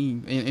this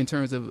team in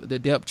terms of the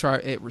depth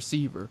chart at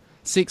receiver.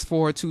 6'4",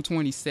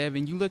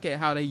 227. You look at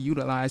how they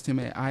utilized him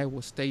at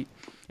Iowa State.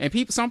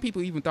 And some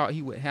people even thought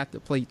he would have to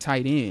play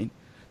tight end.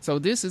 So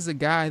this is a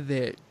guy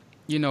that,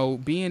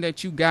 being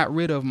that you got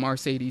rid of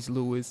Mercedes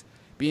Lewis,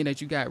 being that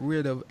you got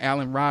rid of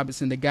Allen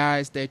Robinson, the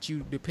guys that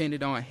you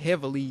depended on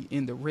heavily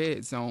in the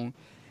red zone,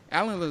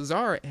 Alan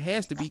Lazard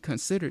has to be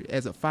considered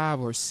as a 5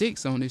 or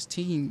 6 on this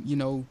team,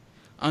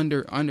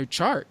 under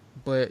chart.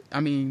 But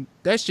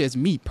that's just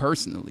me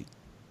personally.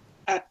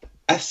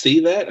 I see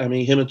that.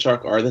 Him and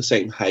Chark are the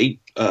same height.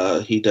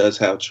 He does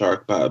have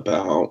Chark by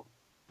about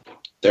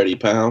 30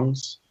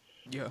 pounds.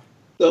 Yeah.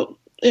 So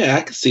yeah,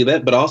 I can see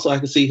that. But also I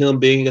can see him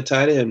being a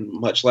tight end,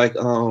 much like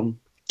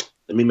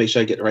let me make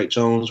sure I get the right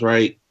Jones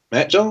right.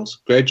 Matt Jones?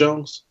 Greg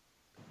Jones?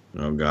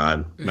 Oh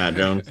God. Matt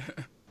Jones.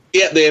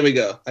 Yeah, there we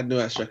go. I knew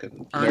I struck a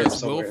nerve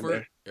somewhere in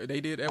Wilford.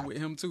 They did that with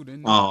him too,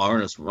 didn't they? Oh,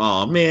 Ernest.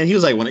 Oh man, he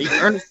was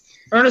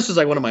Ernest is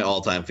one of my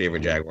all-time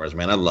favorite Jaguars,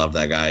 man. I love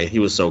that guy. He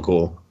was so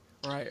cool.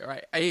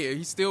 Right. Hey,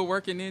 he's still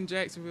working in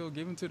Jacksonville,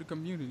 giving to the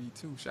community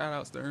too. Shout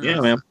outs to Ernest. Yeah,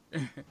 man.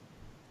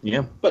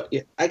 Yeah. But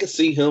yeah, I can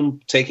see him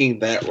taking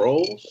that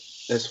role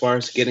as far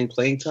as getting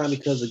playing time,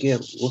 because again,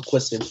 look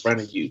what's in front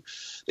of you.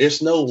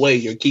 There's no way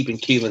you're keeping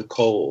Keelan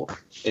Cole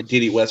and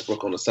Dede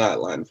Westbrook on the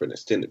sideline for an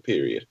extended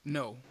period.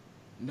 No.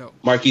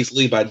 Marquise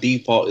Lee by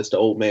default is the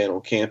old man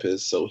on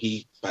campus, so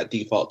he by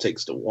default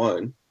takes the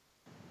 1.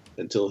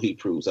 until he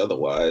proves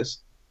otherwise.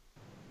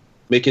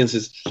 Mickens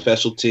is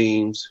special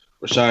teams.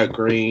 Rashad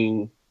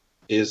Green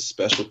is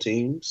special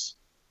teams.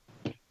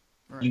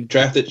 Right. You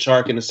drafted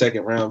Chark in the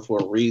second round for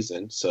a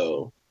reason,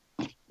 so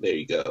there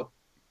you go.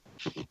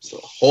 So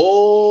a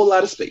whole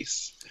lot of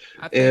space.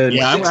 I'm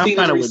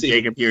kind of with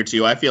Jacob here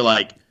too. I feel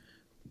like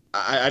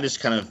I just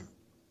kind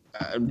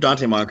of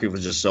Dante Moncrief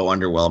was just so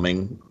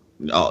underwhelming,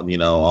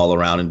 all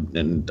around,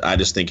 and I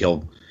just think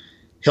he'll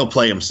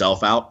play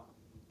himself out.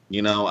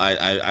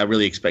 I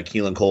really expect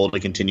Keelan Cole to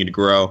continue to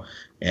grow,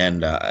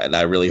 and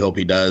I really hope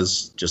he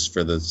does, just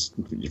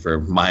for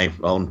my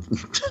own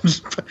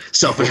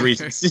selfish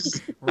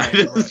reasons.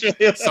 Right.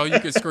 So you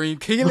can scream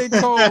Keelan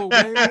Cole,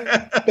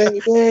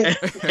 baby.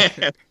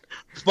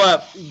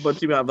 But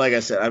to be honest, like I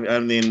said, I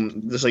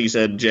mean, just like you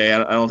said, Jay,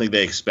 I don't think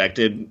they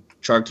expected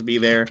Chark to be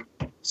there.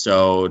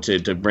 So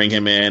to bring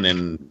him in,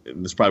 and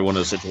it's probably one of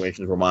those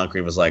situations where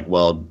Moncrief was like,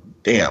 well,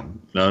 damn, you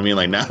know what I mean?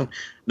 Like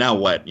now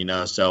what,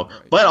 So,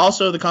 but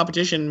also the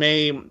competition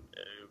may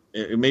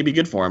be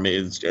good for him.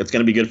 It's going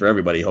to be good for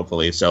everybody,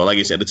 hopefully. So, like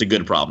you said, it's a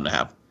good problem to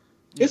have.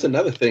 Here's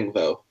another thing,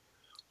 though.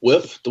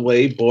 With the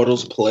way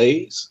Bortles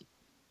plays,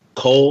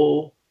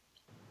 Cole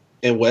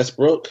and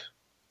Westbrook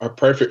are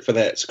perfect for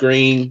that.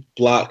 Screen,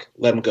 block,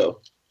 let him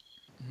go.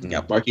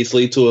 Yeah, Marquise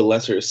Lee to a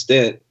lesser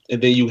extent.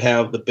 And then you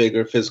have the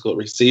bigger physical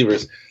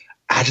receivers.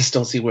 I just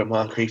don't see where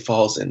Moncrief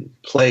falls in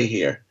play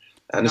here.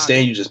 I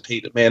understand you just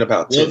paid the man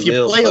about $10 million. If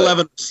you play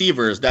 11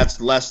 receivers,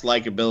 that's less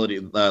likability,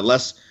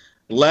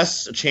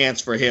 less chance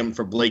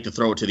for Blake to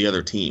throw it to the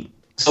other team.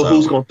 So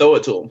who's going to throw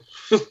it to him?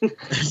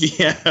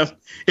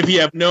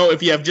 If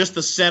you have just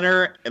the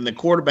center and the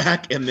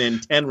quarterback and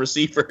then 10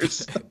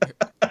 receivers,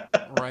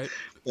 right?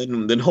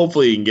 Then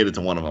hopefully you can get it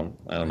to one of them.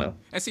 I don't know.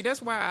 And see,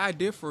 that's why I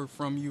differ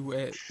from you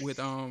with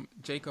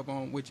Jacob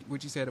on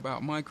what you said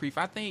about Moncrief.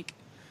 I think,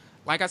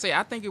 like I say,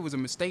 I think it was a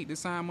mistake to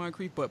sign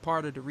Moncrief, but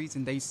part of the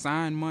reason they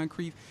signed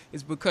Moncrief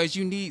is because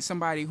you need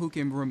somebody who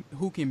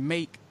can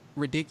make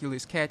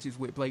ridiculous catches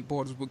with Blake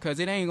Bortles, because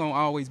it ain't gonna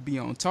always be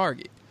on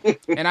target.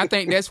 And I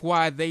think that's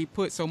why they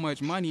put so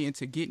much money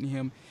into getting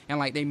him, and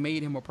like they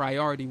made him a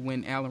priority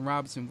when Allen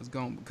Robinson was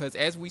gone. Because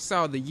as we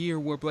saw the year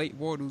where Blake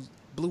Bortles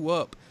blew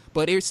up,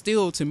 but it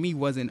still to me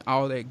wasn't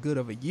all that good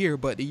of a year.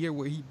 But the year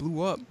where he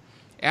blew up,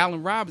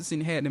 Allen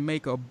Robinson had to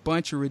make a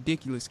bunch of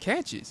ridiculous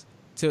catches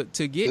to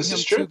get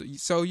this him to.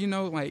 So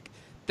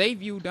they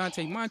view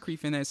Dante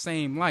Moncrief in that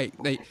same light.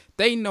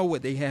 They know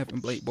what they have in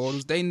Blake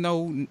Bortles. They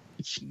know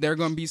there are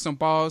going to be some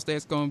balls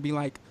that's going to be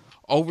like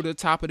over the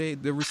top of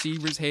the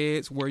receivers'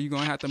 heads, where you're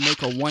going to have to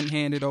make a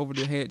one-handed over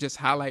the head, just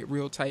highlight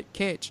real tight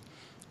catch.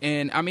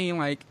 And I mean,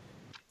 like,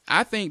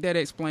 I think that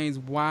explains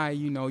why,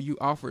 you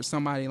offer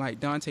somebody like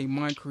Dante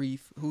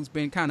Moncrief, who's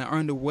been kind of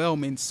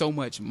underwhelming, so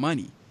much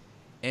money.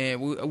 And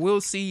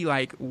we'll see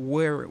like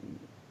where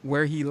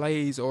he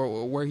lays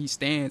or where he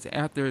stands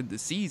after the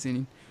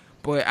season.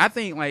 But I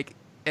think, like,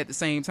 at the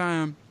same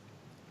time,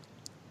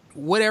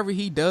 whatever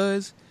he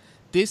does,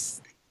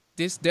 this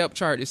depth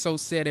chart is so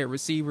set at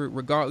receiver,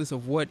 regardless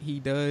of what he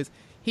does,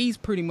 he's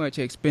pretty much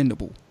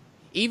expendable.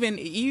 Even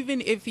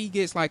if he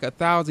gets like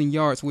 1,000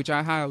 yards, which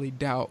I highly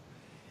doubt,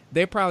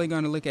 they're probably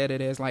going to look at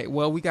it as like,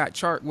 well, we got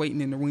Chark waiting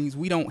in the wings.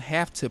 We don't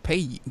have to pay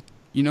you.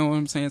 You know what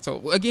I'm saying?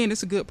 So, again,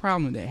 it's a good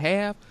problem to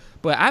have.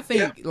 But I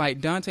think, like,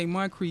 Dante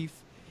Moncrief,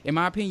 in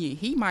my opinion,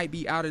 he might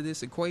be out of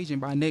this equation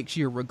by next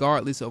year,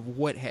 regardless of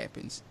what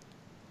happens.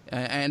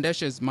 And that's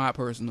just my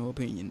personal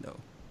opinion, though.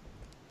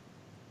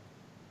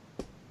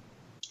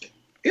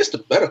 Here's the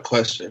better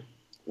question.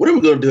 What are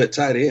we going to do at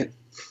tight end?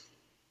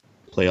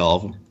 Play all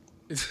of them.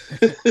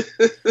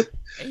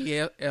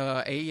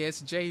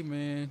 ASJ,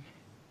 man.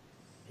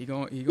 He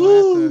gonna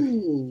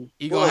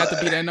have to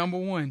be that number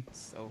one.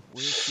 So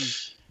we'll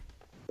see.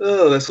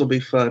 Oh, that's gonna be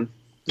fun.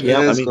 Yeah,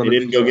 I mean, they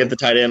didn't go get the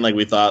tight end like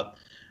we thought.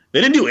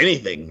 They didn't do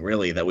anything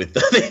really that we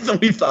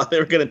thought they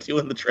were gonna do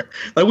in the draft.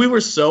 Like, we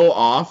were so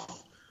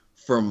off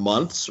for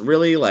months,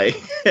 really. Like,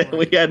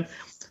 we had,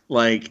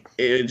 like,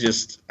 it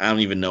just, I don't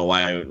even know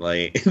why.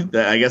 Like,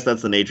 I guess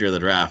that's the nature of the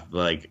draft.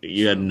 Like,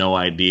 you had no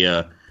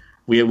idea.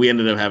 We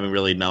ended up having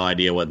really no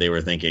idea what they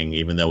were thinking,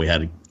 even though we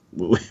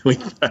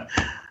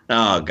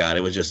oh God,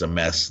 it was just a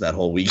mess that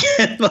whole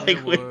weekend. Like,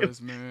 it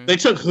was, man. They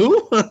took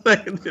who?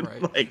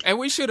 Right. And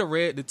we should have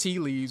read the tea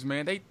leaves,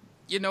 man. They,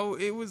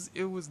 it was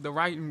the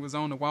writing was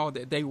on the wall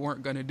that they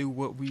weren't gonna do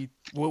what we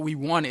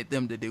wanted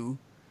them to do.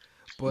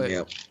 But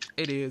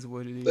It is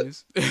what it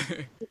is.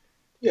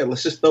 Yeah,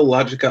 let's just throw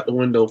logic out the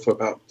window for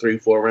about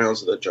 3-4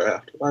 rounds of the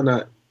draft. Why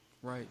not?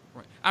 Right.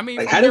 I mean,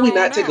 like, how did we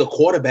not take a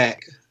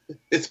quarterback?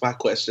 It's my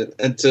question.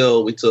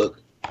 Until we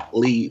took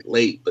lead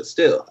late, but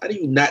still, how do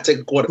you not take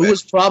a quarterback? Who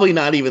was probably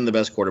not even the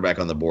best quarterback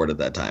on the board at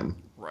that time.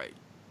 Right.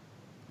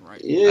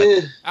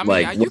 Yeah. I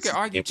mean, you could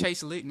argue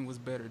Chase Litton was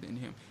better than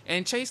him,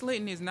 and Chase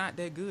Litton is not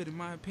that good in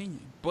my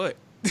opinion. But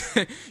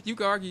you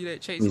could argue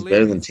that Chase Litton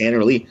better than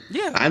Tanner Lee.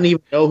 Yeah, I didn't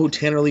even know who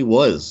Tanner Lee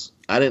was.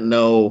 I didn't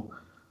know.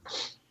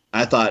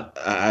 I thought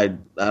I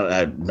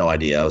had no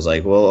idea. I was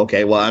like, well,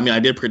 okay. Well, I mean, I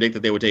did predict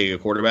that they would take a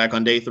quarterback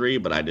on day 3,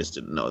 but I just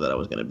didn't know that I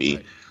was going to be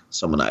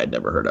someone I had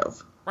never heard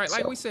of. Right,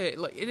 like So. we said,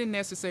 like, it didn't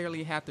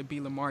necessarily have to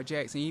be Lamar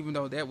Jackson, even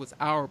though that was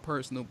our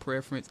personal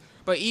preference.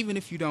 But even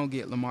if you don't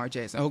get Lamar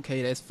Jackson,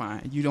 okay, that's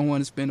fine. You don't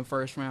want to spend a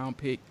first-round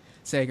pick,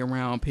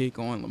 second-round pick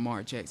on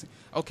Lamar Jackson.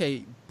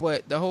 Okay,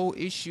 but the whole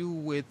issue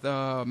with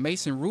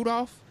Mason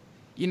Rudolph,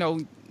 you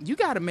know, you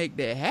got to make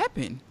that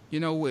happen.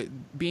 You know, with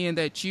being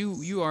that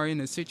you are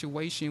in a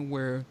situation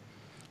where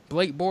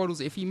Blake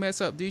Bortles, if he mess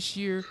up this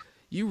year,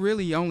 you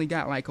really only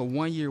got like a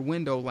 1-year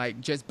window,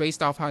 like just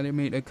based off how they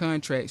made the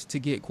contracts to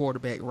get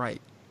quarterback right.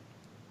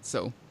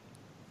 So,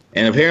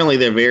 and apparently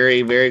they're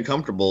very, very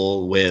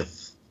comfortable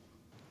with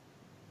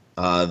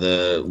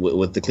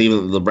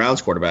the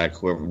Browns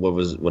quarterback,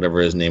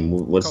 whatever his name.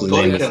 What's his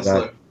name?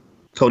 Kessler.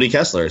 Cody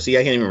Kessler. See,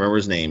 I can't even remember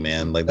his name,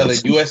 man. Like the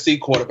USC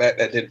quarterback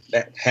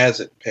that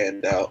hasn't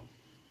panned out.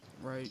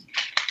 Right.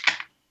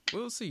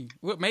 We'll see.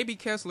 Well, maybe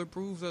Kessler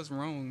proves us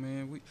wrong,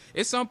 man.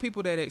 It's some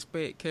people that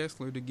expect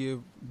Kessler to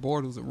give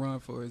Bortles a run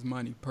for his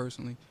money.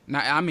 Personally,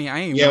 I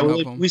ain't. Yeah,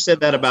 we said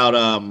that about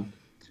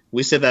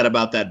We said that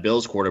about that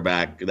Bills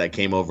quarterback that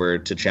came over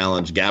to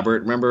challenge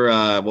Gabbert. Remember,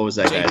 what was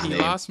that guy's name?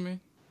 Lossman?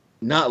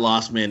 Not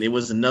Lossman. It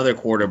was another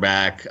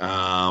quarterback.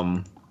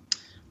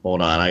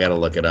 Hold on, I got to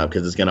look it up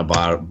because it's going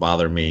to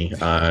bother me.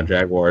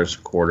 Jaguars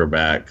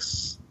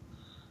quarterbacks.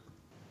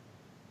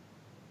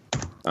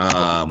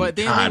 But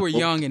then we were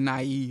young and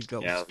naive,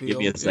 though. Yeah, Phil, give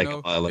me a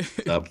second while I look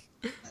it up.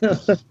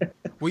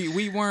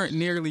 we weren't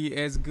nearly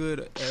as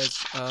good as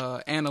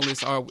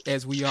analysts are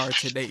as we are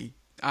today.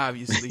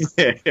 Obviously,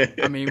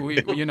 I mean,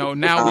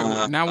 now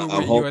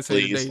we're with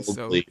USA Today.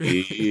 So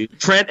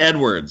Trent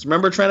Edwards,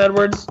 remember Trent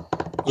Edwards?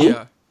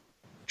 Yeah,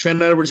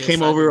 Trent Edwards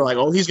came over like,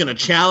 oh, he's gonna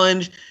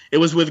challenge. It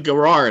was with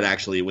Garrard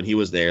actually when he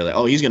was there. Like,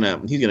 oh, he's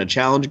gonna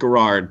challenge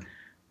Garrard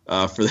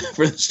for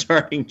the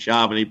starting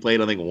job, and he played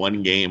I think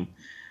one game,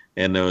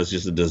 and it was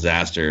just a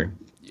disaster.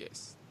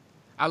 Yes,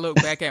 I look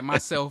back at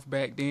myself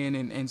back then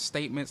and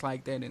statements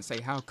like that and say,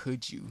 how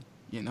could you,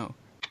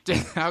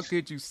 how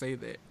could you say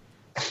that?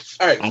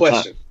 All right,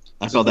 question.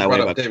 I felt that way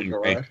about David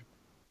Garrard.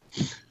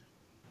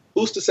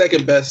 Who's the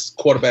second best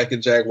quarterback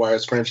in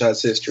Jaguars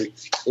franchise history?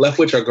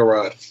 Leftwich or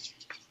Garrard?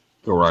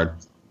 Garrard.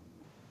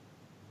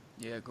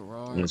 Yeah,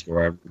 Garrard. It's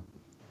Garrard.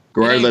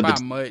 Garrard led by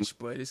much,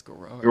 but it's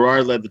Garrard.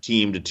 Garrard led the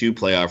team to 2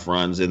 playoff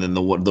runs, and then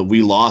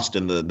we lost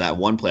in that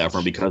one playoff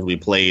run because we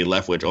played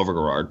Leftwich over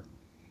Garrard.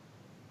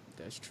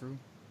 That's true.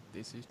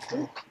 This is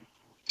true.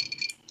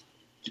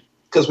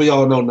 Because we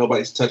all know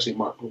nobody's touching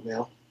Mark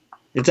now.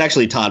 It's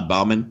actually Todd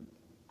Bauman.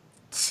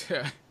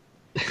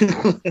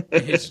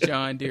 His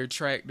John Deere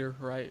tractor,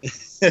 right?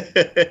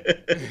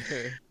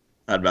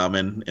 Todd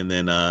Bauman, and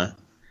then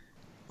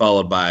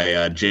followed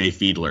by Jay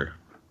Fiedler.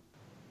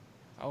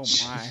 Oh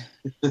my,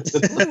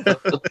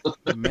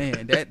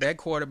 man! That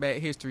quarterback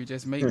history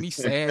just made me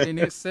sad in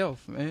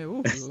itself, man.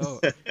 Ooh,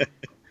 Lord.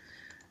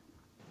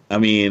 I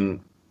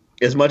mean,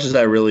 as much as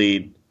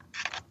I'm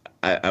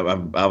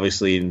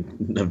obviously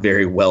a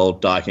very well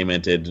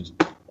documented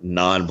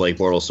non-Blake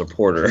Bortles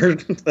supporter.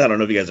 I don't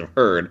know if you guys have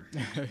heard.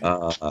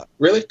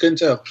 Really? Couldn't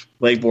tell.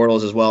 Blake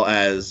Bortles as well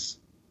as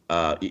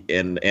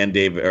and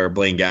Dave or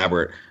Blaine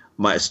Gabbert.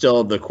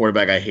 Still the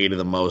quarterback I hated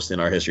the most in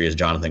our history is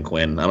Jonathan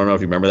Quinn. I don't know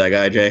if you remember that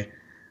guy, Jay.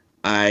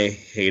 I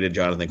hated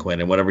Jonathan Quinn,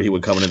 and whenever he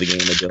would come into the game,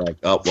 they'd be like,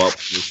 "Oh, well,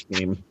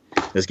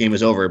 this game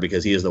is over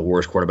because he is the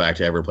worst quarterback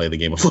to ever play the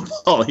game of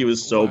football." He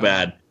was so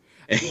bad.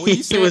 When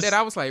you said that,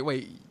 I was like,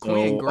 "Wait,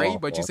 Quinn great?"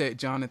 But you said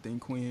Jonathan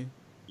Quinn.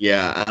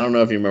 Yeah, I don't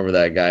know if you remember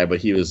that guy, but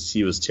he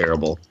was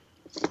terrible.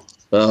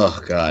 Oh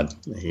God,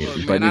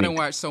 Look, man, I didn't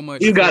watch so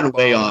much. You've gotten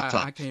way off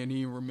topic. I can't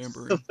even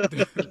remember.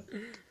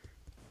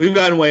 We've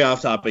gotten way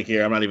off topic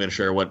here. I'm not even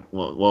sure what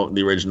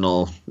the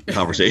original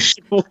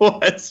conversation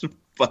was,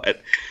 but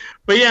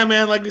yeah,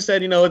 man. Like we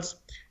said,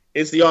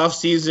 it's the off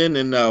season,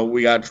 and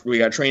we got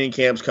training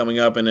camps coming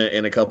up in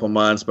a couple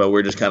months. But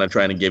we're just kind of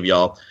trying to give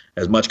y'all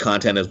as much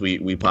content as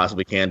we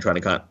possibly can,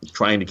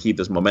 trying to keep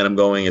this momentum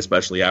going,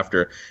 especially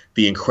after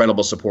the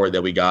incredible support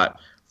that we got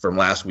from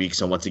last week.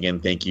 So once again,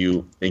 thank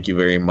you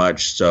very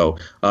much. So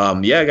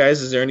yeah,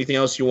 guys, is there anything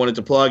else you wanted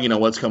to plug?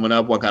 What's coming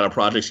up? What kind of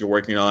projects you're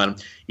working on,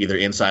 either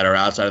inside or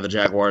outside of the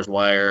Jaguars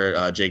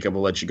wire? Jacob,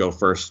 we'll let you go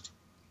first.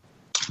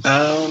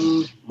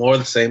 More of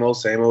the same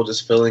old,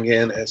 just filling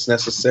in as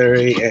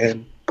necessary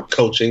and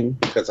coaching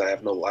because I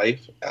have no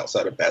life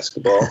outside of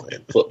basketball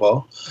and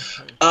football.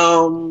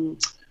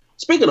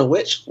 Speaking of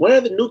which, when are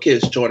the new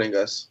kids joining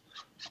us?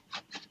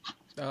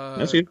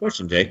 That's a good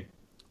question, Jay.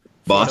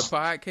 Boss. For the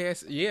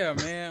podcast, yeah,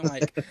 man.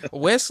 Like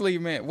Wesley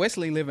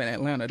live in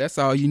Atlanta. That's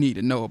all you need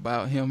to know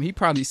about him. He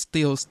probably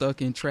still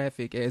stuck in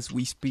traffic as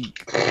we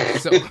speak.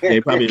 So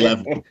he probably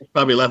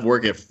left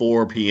work at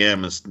 4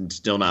 p.m. and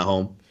still not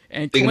home.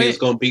 And thinking he's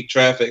gonna beat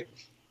traffic.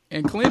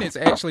 And Clint is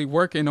actually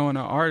working on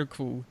an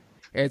article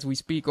as we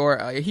speak, or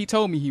he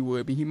told me he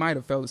would, but he might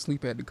have fell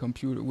asleep at the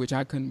computer, which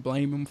I couldn't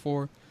blame him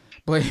for.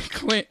 But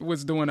Clint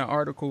was doing an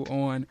article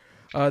on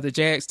the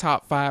Jags'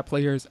 top 5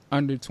 players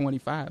under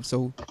 25,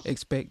 so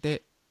expect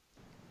that.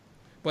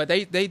 But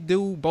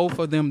both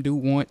of them do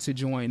want to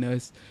join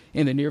us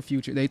in the near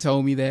future. They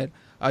told me that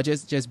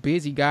just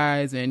busy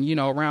guys. And, you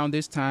know, around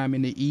this time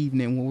in the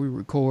evening when we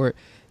record,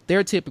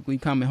 they're typically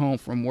coming home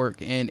from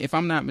work. And if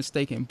I'm not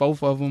mistaken,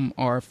 both of them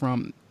are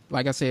from,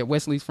 like I said,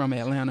 Wesley's from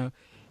Atlanta,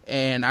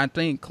 and I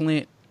think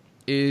Clint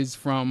is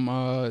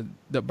from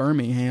the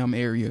Birmingham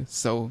area.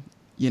 So,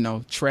 you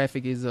know,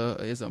 traffic is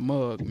a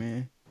mug,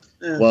 man.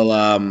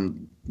 Well,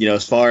 you know,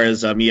 as far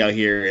as me out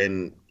here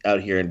in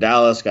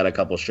Dallas, got a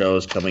couple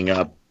shows coming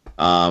up.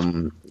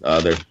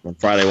 There's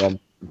Friday. Well,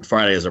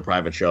 Friday is a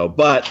private show,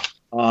 but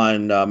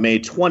on May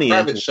 20th,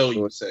 private show,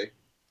 you would say.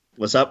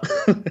 What's up?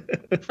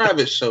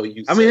 Private show,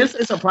 you. I mean,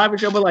 it's a private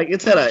show, but like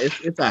it's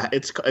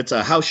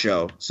a house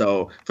show.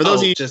 So for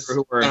those of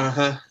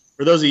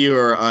you who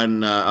are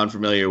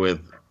unfamiliar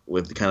with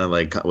kind of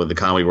like with the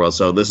comedy world,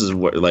 so this is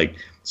what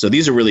so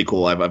these are really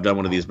cool. I've done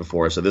one of these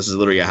before. So this is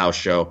literally a house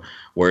show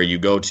where you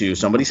go to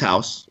somebody's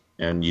house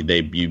and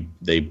they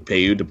pay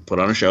you to put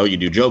on a show. You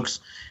do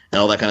jokes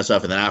and all that kind of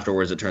stuff, and then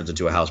afterwards it turns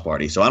into a house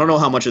party. So I don't know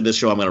how much of this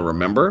show I'm going to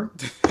remember,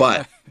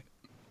 but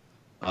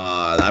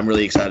I'm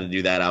really excited to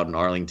do that out in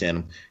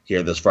Arlington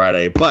here this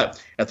Friday.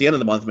 But at the end of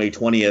the month, May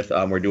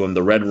 20th, we're doing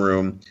the Red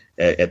Room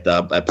at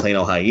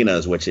Plano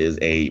Hyenas, which is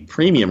a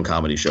premium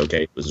comedy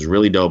showcase. This is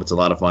really dope. It's a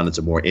lot of fun. It's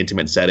a more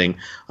intimate setting.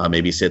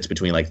 Maybe sits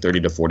between like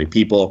 30 to 40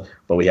 people.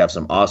 But we have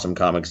some awesome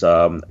comics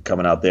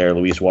coming out there.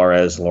 Luis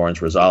Juarez, Lawrence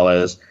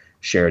Rosales,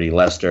 Charity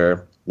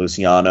Lester,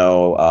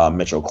 Luciano,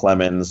 Mitchell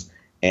Clemens,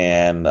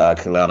 and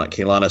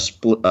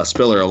Kaylana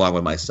Spiller, along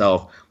with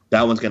myself.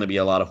 That one's going to be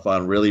a lot of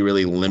fun. Really,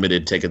 really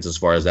limited tickets as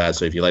far as that.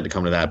 So if you'd like to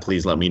come to that,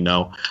 please let me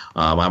know.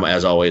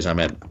 As always, I'm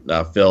at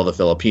Phil the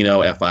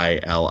Filipino,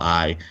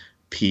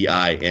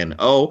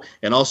 FILIPINO.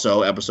 And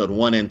also episode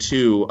 1 and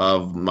 2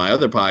 of my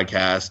other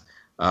podcast,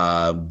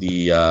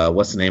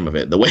 what's the name of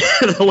it? The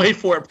Wait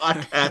For It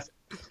podcast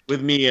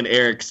with me and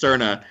Eric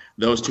Cerna.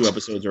 Those 2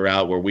 episodes are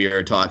out where we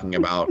are talking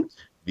about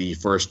the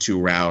first 2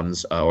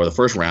 rounds or the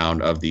first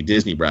round of the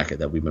Disney bracket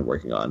that we've been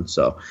working on.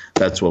 So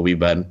that's what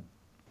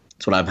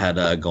I've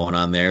had going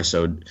on there.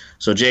 So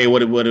Jay, what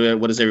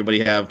does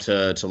everybody have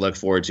to look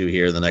forward to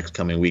here in the next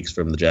coming weeks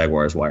from the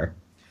Jaguars Wire?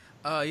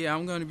 Yeah,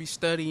 I'm going to be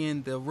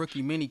studying the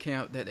rookie mini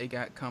camp that they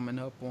got coming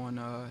up on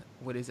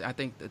I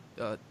think the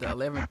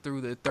 11th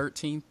through the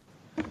 13th.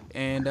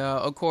 And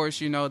of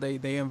course, you know,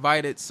 they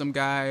invited some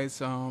guys,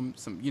 some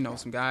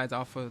guys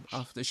off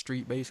the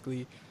street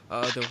basically.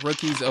 The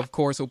rookies, of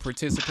course, will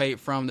participate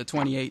from the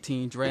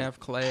 2018 draft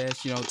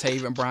class, you know,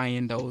 Taven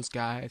Bryan, those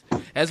guys,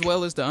 as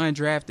well as the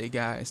undrafted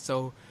guys.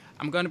 So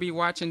I'm going to be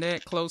watching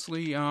that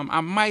closely.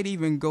 I might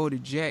even go to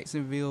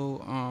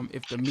Jacksonville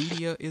if the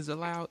media is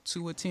allowed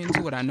to attend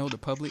to it. I know the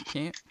public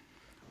can't.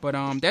 But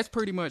that's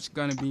pretty much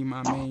going to be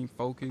my main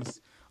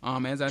focus.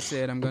 As I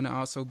said, I'm going to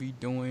also be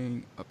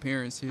doing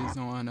appearances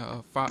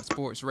on Fox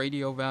Sports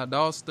Radio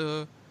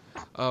Valdosta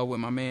with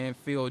my man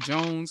Phil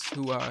Jones,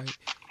 who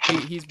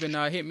he's been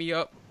hitting me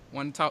up,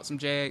 want to talk some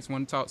Jags,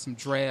 want to talk some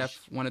draft,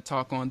 want to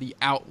talk on the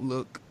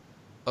outlook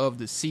of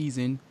the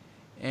season.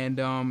 And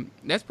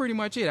that's pretty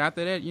much it.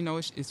 After that, you know,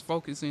 it's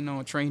focusing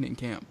on training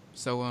camp.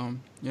 So,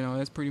 you know,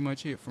 that's pretty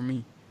much it for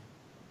me.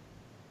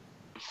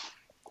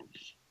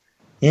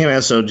 Yeah,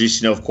 man. So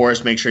just, you know, of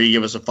course, make sure you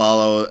give us a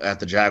follow at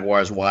the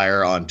Jaguars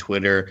Wire on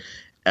Twitter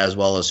as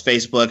well as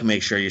Facebook.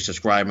 Make sure you're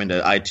subscribing to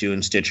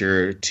iTunes,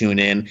 Stitcher,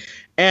 TuneIn,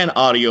 and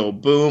Audio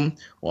Boom.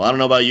 Well, I don't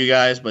know about you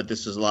guys, but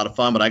this is a lot of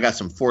fun. But I got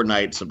some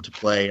Fortnite to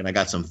play, and I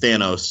got some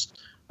Thanos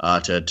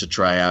to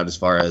try out as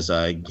far as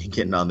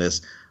getting on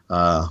this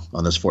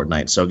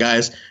Fortnite. So,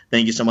 guys,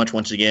 thank you so much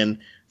once again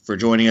for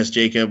joining us,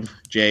 Jacob,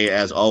 Jay,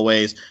 as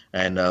always.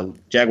 And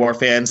Jaguar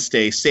fans,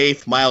 stay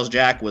safe. Miles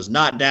Jack was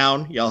not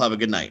down. Y'all have a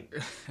good night.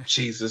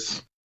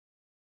 Jesus.